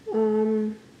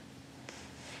 Let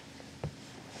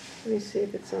me see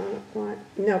if it's on,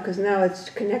 no, because now it's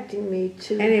connecting me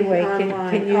to the Anyway, can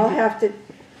online. you I'll do- have to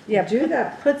Yeah, do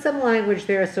that. put some language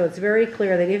there so it's very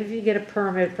clear that even if you get a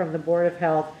permit from the Board of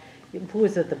Health, who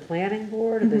is it, the planning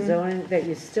board or the zoning, that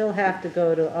you still have to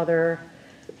go to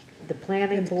the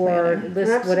planning It's board, planning.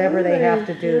 list whatever they have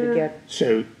to do to Absolutely, get,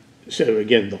 So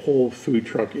again, the whole food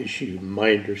truck issue,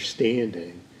 my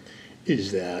understanding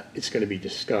is that it's gonna be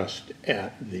discussed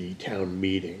at the town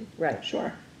meeting, right.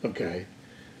 Sure. okay?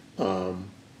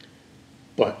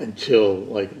 But until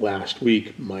like last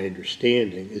week, my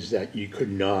understanding is that you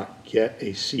could not get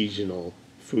a seasonal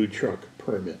food truck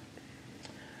permit,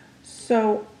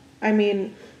 So, I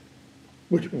mean,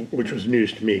 which was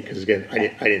news to me, because again, I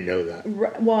didn't know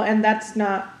that. well, and that's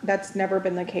never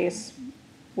been the case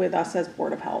with us as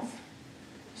Board of Health.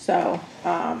 So,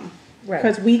 Right.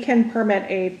 because we can permit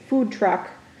a food truck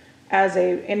as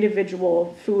a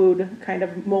individual food kind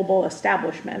of mobile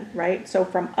establishment, right? So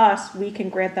from us, we can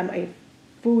grant them a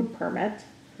food permit,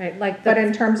 Right, like but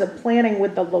in the, terms of planning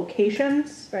with the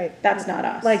locations, Right. that's not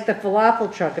us. like the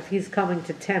falafel truck, if he's coming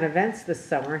to 10 events this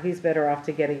summer, he's better off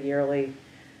to get a yearly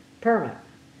permit.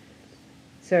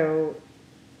 So,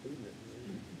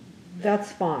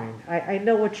 that's fine. I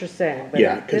know what you're saying, but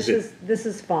Yeah, 'cause this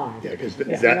is fine. Yeah, because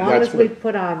As long that's as we what,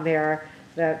 put on there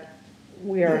that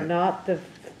we are Yeah. not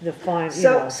defined,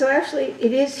 So actually,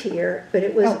 it is here, but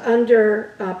it was Oh.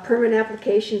 under permit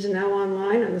applications and now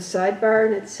online on the sidebar,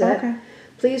 and it Okay. said,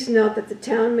 please note that the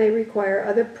town may require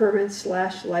other permits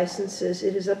 / licenses.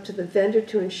 It is up to the vendor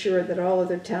to ensure that all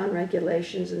other town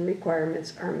regulations and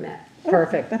requirements are met.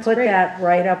 perfect. that's Put great. that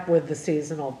right up with the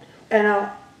seasonal. And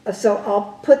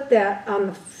I'll put that on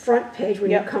the front page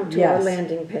when you Yep. come to our Yes.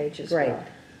 landing page as Great. well.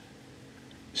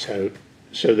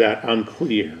 so that I'm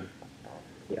clear.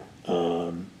 Yeah.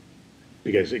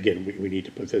 Because again, we need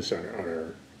to put this on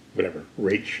our, whatever,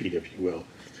 rate sheet, if you will.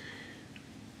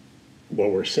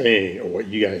 What we're saying, or what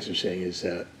you guys are saying, is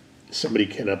that somebody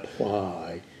can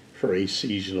apply for a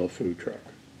seasonal food truck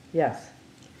Yes,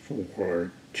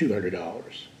 for $200.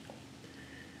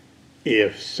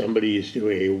 If somebody is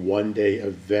doing a one-day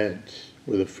event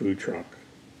with a food truck,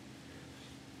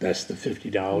 that's the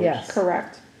 $50. Yes.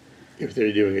 Correct. If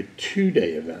they're doing a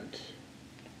two-day event,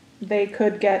 They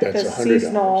could get the That's $100.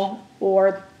 seasonal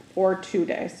or 2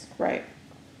 days, right?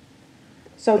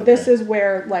 So this Okay. is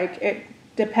where, like, it,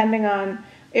 depending on,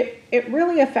 it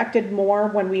really affected more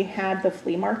when we had the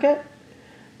flea market.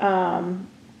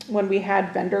 When we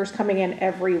had vendors coming in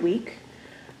every week,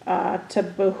 to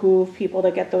behoove people to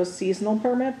get those seasonal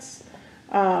permits.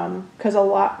 Cause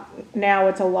now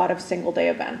it's a lot of single day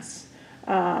events.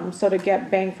 So to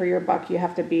get bang for your buck, you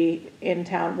have to be in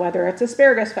town, whether it's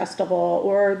Asparagus Festival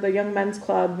or the Young Men's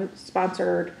Club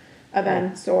sponsored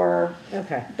events or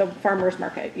okay. the farmer's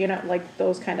market, you know, like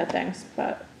those kind of things,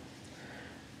 but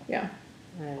yeah,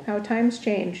 Right. how times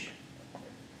change.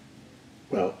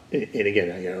 well, and again,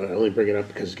 I only bring it up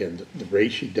because again, the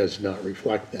rate sheet does not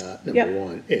reflect that, Yep. number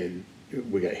one, and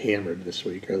we got hammered this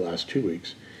week, or the last 2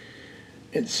 weeks.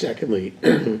 And secondly,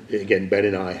 again, Ben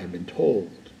and I have been told,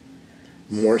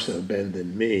 more so Ben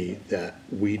than me, that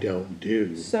we don't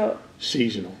do So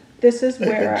seasonal. this is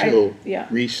where Until yeah,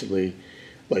 recently,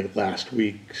 like last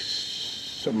week,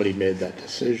 somebody made that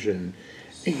decision.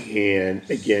 And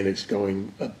again,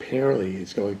 apparently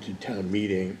it's going to town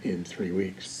meeting in 3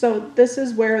 weeks. so this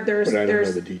is where there's, But I don't know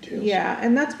there's, the details. yeah,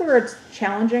 and that's where it's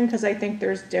challenging, cause I think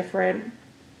there's different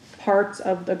parts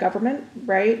of the government,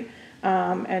 right?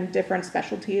 And different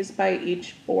specialties by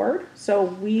each board. So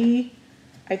we,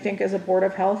 I think as a Board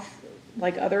of Health,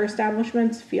 like other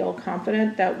establishments, feel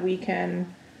confident that we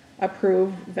can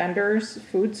approve vendors'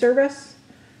 food service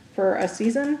for a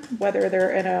season, whether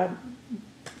they're in a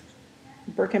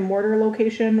brick and mortar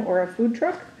location or a food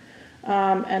truck.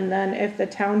 And then if the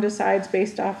town decides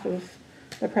based off of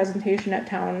the presentation at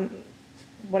town,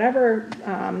 whatever,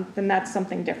 then that's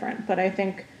something different. But I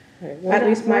think, Right. at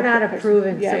least my We're not perception-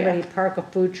 approving yeah, somebody yeah. park a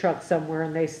food truck somewhere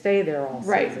and they stay there all season.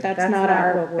 Right, that's not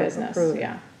our what we're business, approving.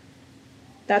 yeah.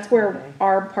 That's where Okay.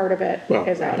 our part of it Well,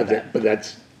 is out of it.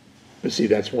 but see,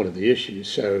 that's one of the issues.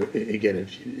 So again,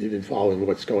 if you've been following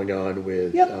what's going on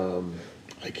with, Yep.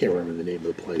 I can't remember the name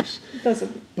of the place,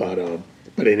 Doesn't, but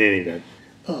in any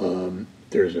event,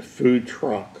 there's a food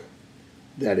truck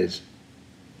that is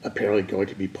apparently going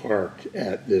to be parked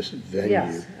at this venue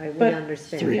Yes, we But-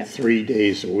 understand. three, Yeah. 3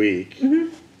 days a week,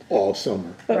 all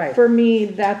summer. but Right. for me,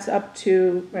 that's up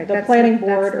to Right, the that's planning not-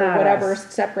 board that's or not whatever us.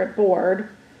 separate board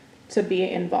to be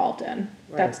involved in.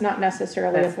 That's Right. not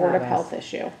necessarily a That's Board of not us. Health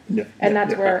issue. No, And no,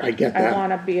 that's no, where I get I that.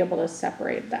 wanna be able to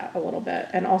separate that a little bit,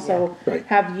 and also Yeah. Right.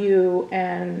 have you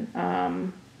and,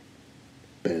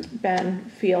 Ben, Ben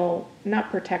feel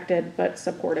not protected, but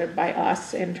supported by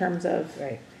us in terms of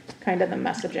Right. kind of the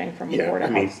messaging from a yeah, Board I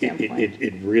of mean, Health standpoint.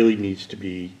 it really needs to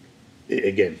be,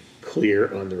 again,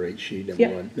 clear on the rate sheet, number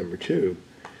Yep. one. Number two,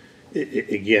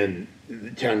 again, the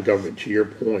town government, to your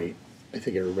point, I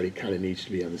think everybody kind of needs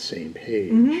to be on the same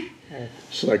page. Mm-hmm. Right.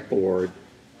 Select board,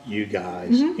 you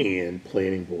guys, and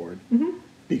planning board.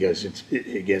 Because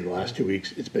again, the last 2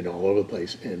 weeks, it's been all over the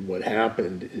place, and what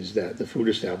happened is that the food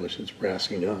establishments were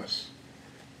asking us.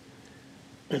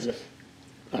 I said,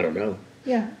 I don't know.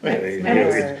 Yeah. I mean, you not know,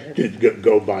 our- it's- just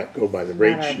go by the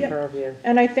rate Not our sheet. purview.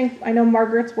 And I know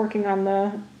Margaret's working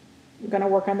on gonna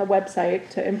work on the website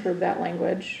to improve that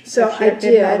language. So if she I didn't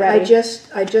did, I already.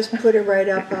 just put it right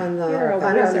up on You're a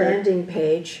on our wizard. landing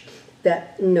page,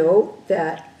 that note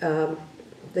that,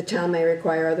 the town may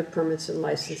require other permits and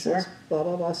licenses, Sure. blah,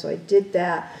 blah, blah, so I did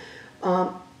that.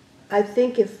 I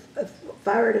think if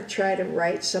I were to try to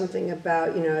write something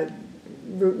about,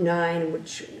 Route 9,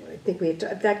 which I think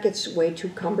that gets way too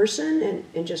cumbersome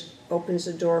and just opens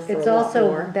the door for a It's lot also,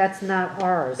 more. that's not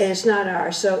ours. And it's not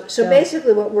ours, so So-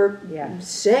 basically what we're Yeah.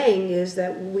 saying is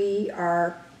that we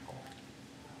are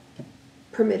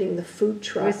permitting the food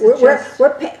truck. We suggest-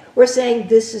 We're saying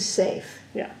this is safe,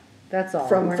 Yeah, That's all.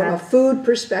 from We're a not- food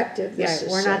perspective, this Right,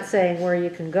 is we're not safe. saying where you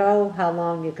can go, how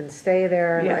long you can stay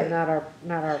there, Right. not our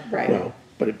Right. problem. Well,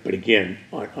 but again,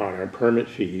 on our permit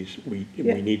fees, we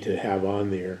Yeah. need to have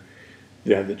on there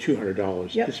that the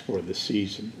 $200 Yep. is for the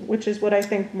season. which is what I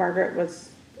think Margaret was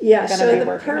Yeah, gonna so be the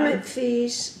working on. permit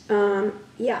fees,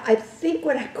 I think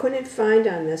what I couldn't find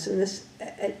on this,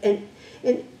 and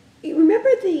you remember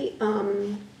the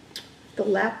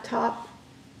laptop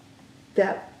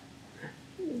that,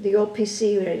 the old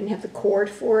PC, I didn't have the cord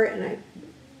for it,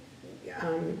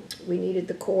 and we needed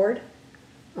the cord?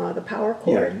 the power Yeah,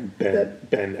 cord. The-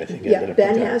 Ben, I think Yeah, ended up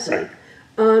Ben with that, has it.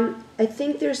 right. I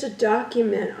think there's a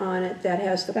document on it that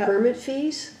has the That- permit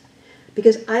fees,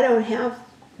 because I don't have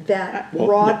that Well,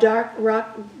 raw no.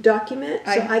 document,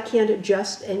 so I- I can't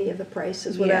adjust any of the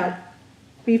prices without, Yeah.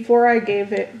 Before I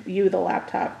gave you the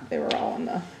laptop, they were all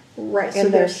right, so in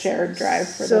the there's. shared drive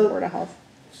for the so- Board of Health.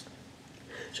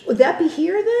 Would that be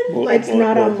here then? Well, Like, It's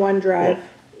not on OneDrive.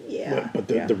 yeah, But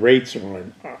Yeah. the rates are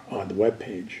on the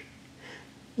webpage.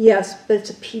 yes, but it's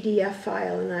a PDF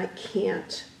file and I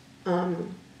can't,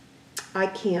 I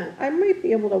can't. I might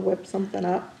be able to whip something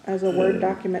up as a Word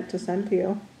document to send to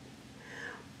you.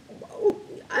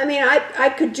 I mean, I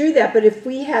could do that, but if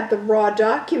we had the raw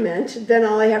document, then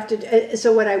all I have to,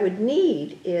 so what I would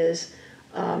need is,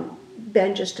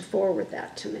 Ben just to forward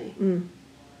that to me.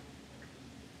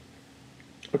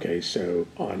 Okay, so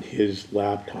on his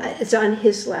laptop, It's on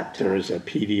his there laptop is a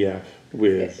PDF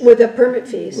with with the permit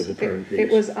fees. the permit fees. It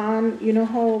was on, you know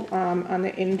how, on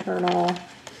the internal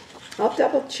I'll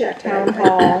double check. town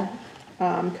hall,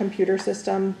 computer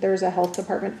system, there's a health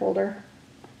department folder.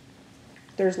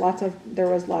 There was lots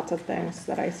of things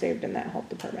that I saved in that health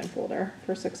department folder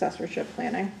for successorship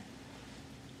planning.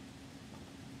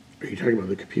 Are you talking about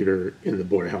the computer in the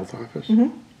Board of Health office? Mm-hmm.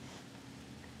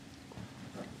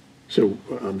 So,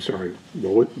 I'm sorry,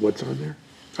 what's on there?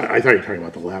 I thought you were talking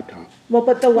about the laptop. Well,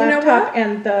 but the know laptop what?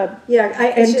 and the, Yeah,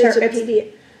 it's a it's-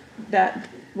 PDF. that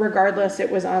regardless, it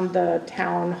was on the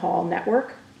town hall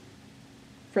network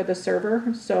for the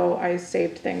server, so I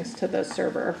saved things to the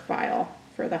server file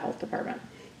for the health department.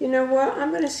 You know what,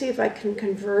 I'm gonna see if I can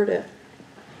convert it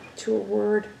to a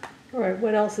Word. All right,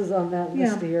 what else is on that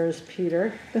list of Yeah. yours,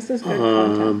 Peter? This is good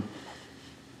content.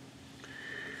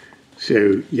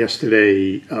 So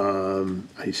yesterday,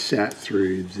 I sat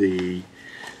through the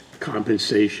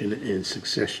compensation and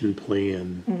succession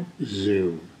plan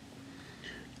Zoom.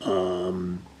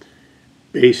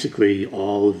 Basically,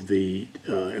 all of the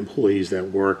employees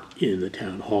that work in the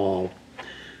town hall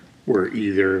were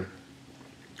either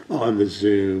on the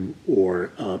Zoom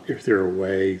or if they're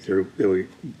away, they would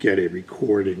get a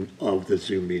recording of the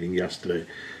Zoom meeting yesterday.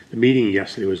 The meeting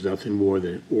yesterday was nothing more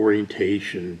than an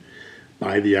orientation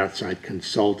by the outside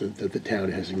consultant that the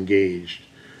town has engaged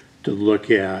to look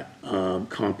at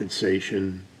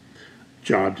compensation,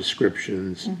 job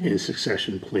descriptions, and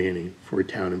succession planning for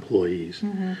town employees.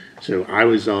 So I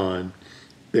was on,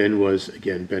 Ben was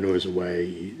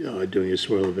away doing his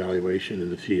soil evaluation in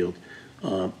the field.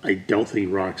 I don't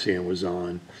think Roxanne was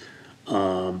on,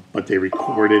 but they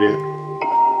recorded it.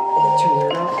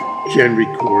 Jen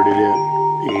recorded it,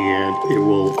 and it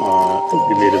will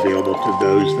be made available to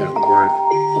those that weren't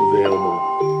available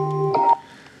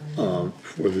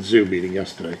for the Zoom meeting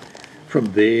yesterday.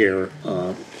 From there,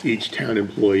 each town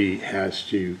employee has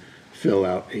to fill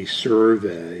out a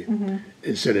survey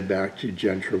and send it back to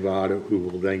Jen Travato, who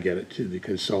will then get it to the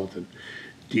consultant,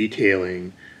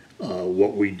 detailing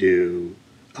what we do,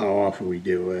 how often we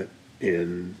do it,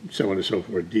 and so on and so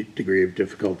forth, degree of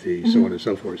difficulty, so on and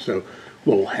so forth. So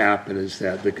what will happen is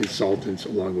that the consultants,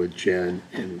 along with Jen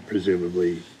and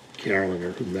presumably Carolyn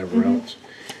or whomever else,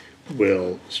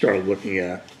 will start looking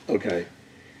at, okay,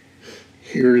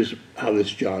 here's how this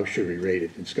job should be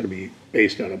rated. It's going to be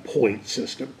based on a point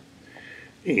system.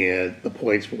 And the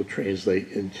points will translate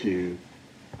into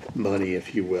money,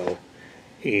 if you will.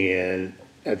 And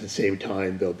at the same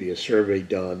time, there'll be a survey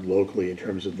done locally in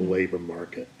terms of the labor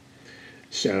market.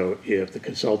 So if the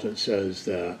consultant says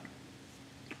that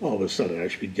all of a sudden I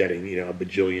should be getting, $1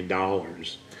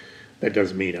 bajillion, that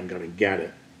doesn't mean I'm going to get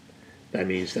it. That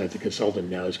means that the consultant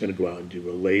now is going to go out and do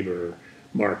a labor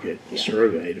market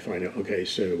survey to find out, okay,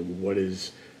 so what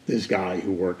is this guy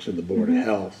who works in the Board of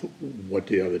Health, what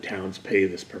do other towns pay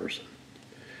this person?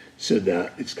 So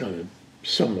that it's kind of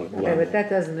somewhat Okay, level. but that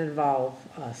doesn't involve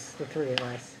us, the three of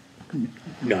us.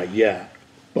 Not yet,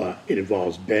 but it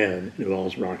involves Ben, it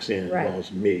involves Roxanne, it Right.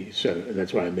 involves me. So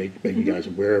that's why I make you guys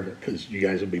aware of it, because you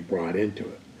guys will be brought into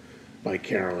it by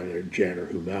Carolyn or Jen or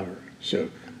whomever. So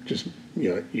just,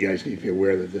 you guys need to be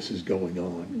aware that this is going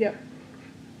on. Yep.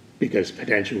 Because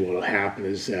potentially what will happen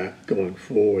is that going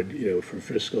forward, for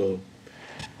fiscal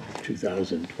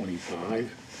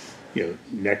 2025,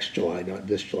 next July, not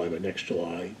this July, but next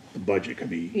July, the budget could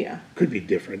be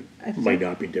different, I might think-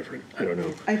 not be different, I don't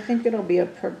know. I think it'll be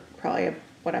probably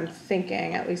what I'm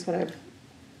thinking, at least what I've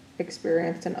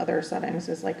experienced in other settings,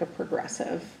 is like a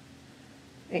progressive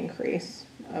increase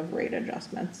of rate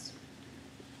adjustments.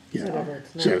 Yeah. So that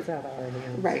it's So- not out already.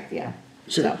 on- Right, yeah.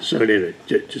 So anyway,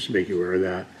 just to make you aware of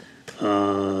that.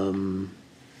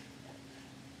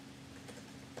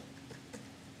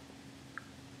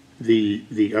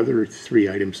 The other three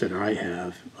items that I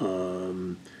have,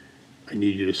 I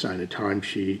need you to sign a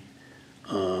timesheet.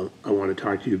 I want to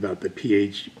talk to you about the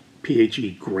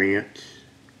PHE grant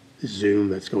Zoom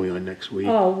that's going on next week.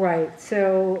 Oh, right,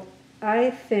 so I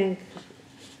think,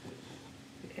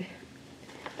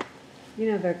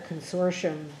 you know, the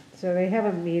consortium, so they have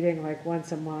a meeting like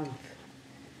once a month.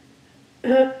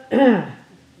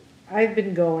 I've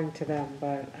been going to them,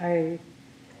 but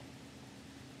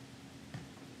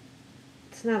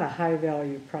it's not a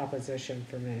high-value proposition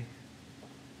for me,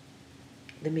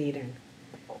 the meeting.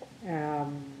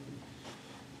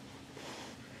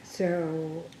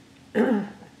 So, I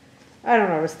don't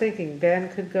know, I was thinking Ben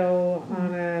could go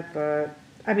on it, but,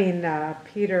 I mean,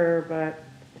 Peter, but,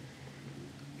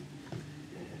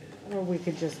 or we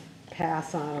could just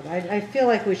pass on it. I feel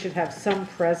like we should have some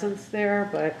presence there,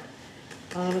 but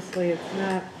honestly, it's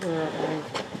not where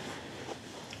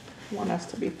Want us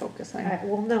to be focusing.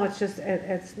 well, no, it's just,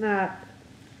 it's not,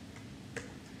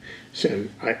 So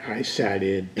I sat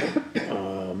in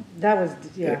that was,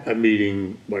 yeah, a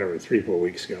meeting, whatever, 3-4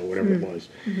 weeks ago, whatever it was.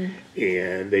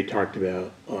 And they talked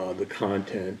about the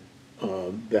content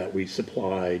that we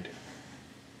supplied.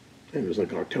 And it was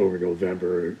like October,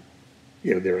 November.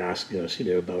 You know, they were asking us, you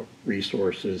know, about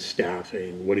resources,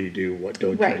 staffing, what do you do, what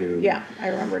don't you Right, do? yeah, I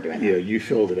remember doing You know, that. you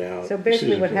filled it out. so basically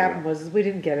Susan what filled it out. happened was we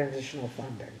didn't get additional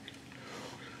funding.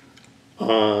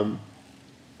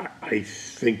 I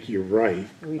think you're right.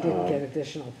 We didn't get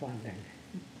additional funding.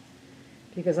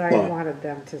 Because I Well- wanted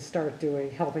them to start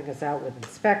doing, helping us out with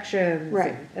inspections.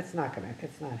 Right. and it's not happening.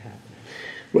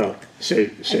 Well, so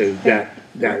that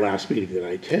last meeting that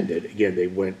I attended, again, they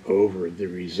went over the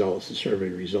results, the survey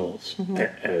results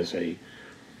as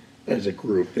a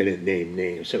group. They didn't name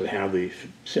names. So Hadley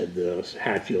said this,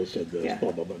 Hatfield said this, Yeah.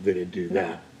 blah, blah, blah. They didn't do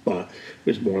that. But it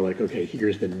was more like, okay,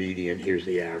 here's the median, here's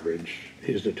the average,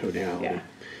 here's the totality. Yeah.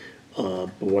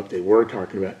 But what they were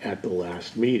talking about at the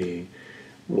last meeting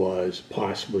was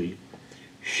possibly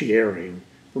sharing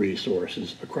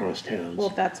resources across towns. Well,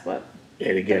 that's what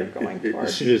And again, they're going as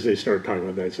towards. soon as they started talking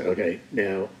about that, I said, okay,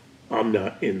 now, I'm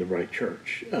not in the right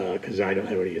church, because I don't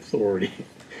have any authority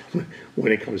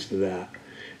when it comes to that.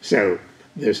 So,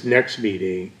 this next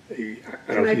meeting, I don't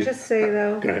Can know I if you- just say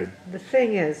though? Go ahead. The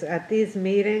thing is, at these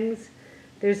meetings,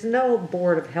 there's no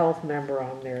Board of Health member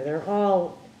on there. They're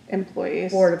all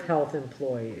employees. Board of Health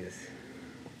employees.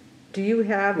 Do you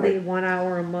have the Right. 1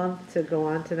 hour a month to go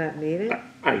on to that meeting?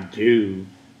 I do,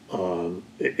 and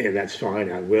that's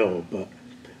fine, I will, but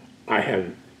I have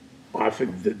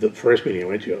often, the first meeting I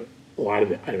went to, a lot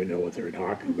of it, I didn't know what they were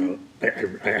talking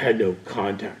about. I had no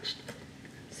context.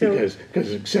 So-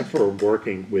 Because except for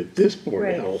working with this Board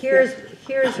of Right, Health.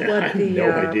 here's I what had the,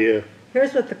 no idea.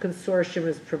 here's what the consortium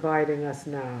is providing us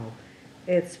now.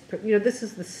 It's, you know, this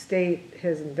is the state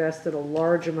has invested a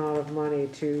large amount of money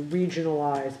to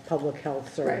regionalize public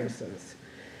health services.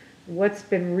 What's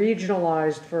been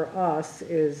regionalized for us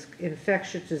is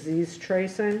infectious disease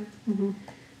tracing.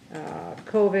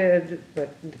 COVID, but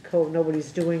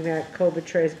nobody's doing that, COVID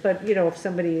trace, but, you know, if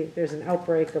there's an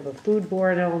outbreak of a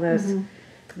foodborne illness,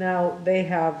 now they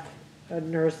have a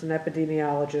nurse and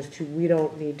epidemiologist who we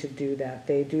don't need to do that.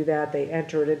 They do that, they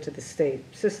enter it into the state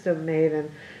system, Maven,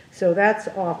 so that's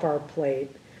off our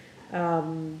plate.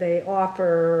 They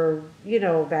offer, you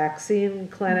know, vaccine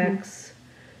clinics.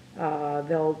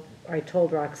 I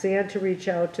told Roxanne to reach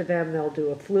out to them, they'll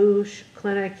do a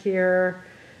clinic here.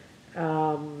 You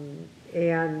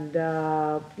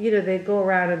know, they go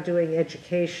around and doing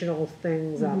educational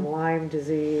things on Lyme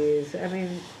disease. I mean,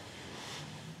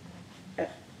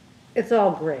 it's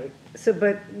all great. So,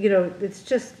 but, you know, it's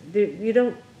just,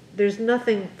 there's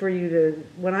nothing for you to,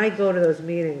 when I go to those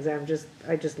meetings,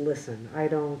 I just listen.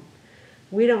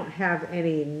 We don't have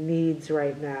any needs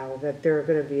right now that they're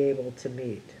gonna be able to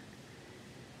meet.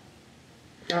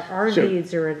 Our So-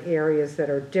 needs are in areas that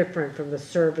are different from the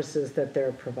services that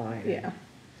they're providing. Yeah,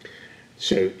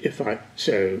 So if I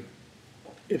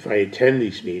attend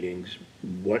these meetings,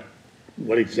 what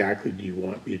exactly do you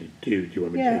want me to do? Do you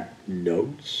want me to Yeah. take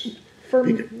notes? for,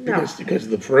 Because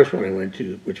the first one I went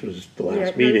to, which was the Yeah,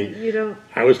 last no, meeting, You don't,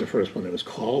 I was the first one that was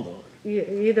called on.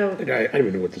 you don't. And I didn't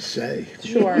even know what to say.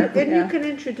 sure, And you yeah, can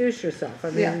introduce yourself, I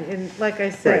mean, Yeah. and like I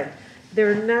said, Right.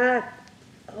 they're not,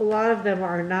 a lot of them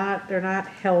they're not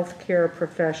healthcare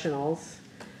professionals.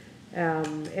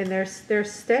 And they're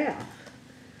staff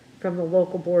from the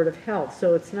local Board of Health,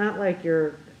 so it's not like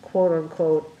you're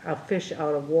quote-unquote a fish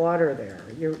out of water there,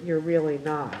 you're really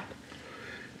not.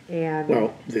 And.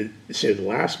 Well, so the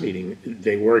last meeting,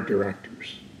 they were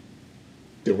directors.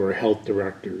 There were health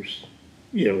directors,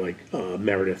 you know, like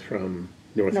Meredith from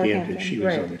Northampton, she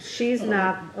was on Right, the. she's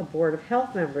not a Board of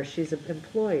Health member, she's an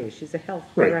employee, she's a health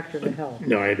Right. director of health.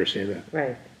 No, I understand that.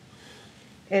 Right.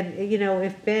 And, you know,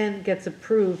 if Ben gets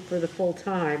approved for the full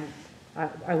time,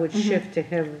 I would shift to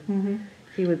him.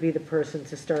 He would be the person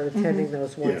to start attending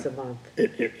those once a month.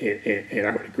 And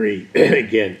I would agree,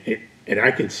 again, and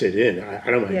I can sit in, I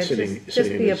don't Yeah, mind sitting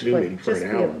just in be a a Zoom meeting for just an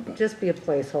be a- hour, but. Just be a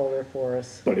placeholder for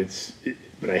us. But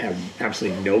but I have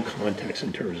absolutely no context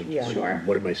in terms of, Yeah. like, Sure.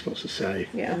 what am I supposed to say?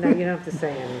 Yeah. And now you don't have to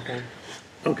say anything.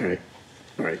 Okay,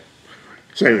 all right.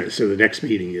 So anyway, so the next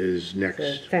meeting is So,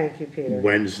 next thank you, Peter.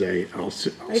 Wednesday. I'll I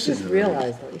sit just in on that.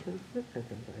 realized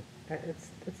that,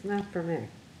 it's not for me.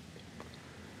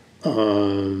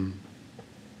 And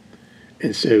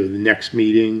so the next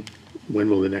meeting, when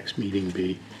will the next meeting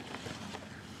be?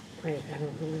 Wait, I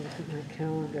don't really look at my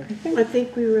calendar. I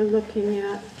think we were looking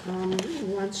at,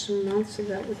 once a month, so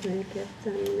that would make it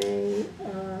then May,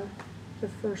 the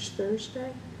first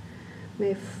Thursday,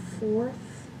 May 4th.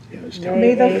 Yeah, it's May town,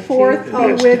 May the 18th. 4th be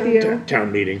Yes, with town- you.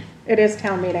 town meeting, It is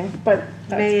town meeting, but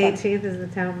May that's fine. 18th is the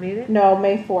town meeting? No,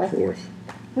 May 4th. 4th.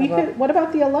 We How about- could, what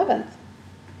about the 11th?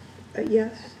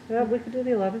 Yes. Well, we could do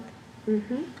the 11th.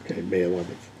 Okay, May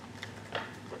 11th.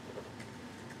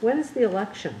 When is the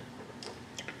election?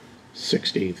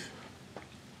 16th,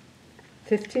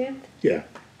 15th? yeah,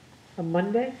 A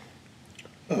Monday?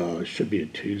 should be a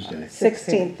Tuesday,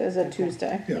 16th is a Okay.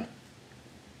 Tuesday. yeah.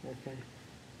 Okay.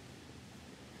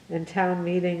 And town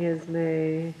meeting is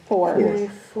May, 4. May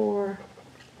 4.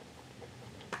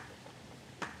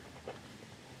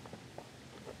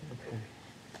 okay.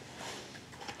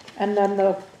 And then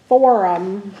the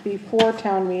forum before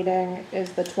town meeting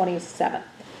is the 27th,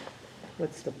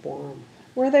 What's the forum?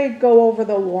 where they go over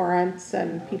the warrants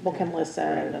and people can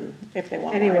listen and if they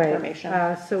want more Anyway, information.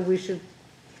 so we should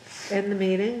end the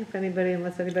meeting, if anybody,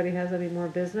 unless anybody has any more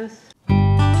business?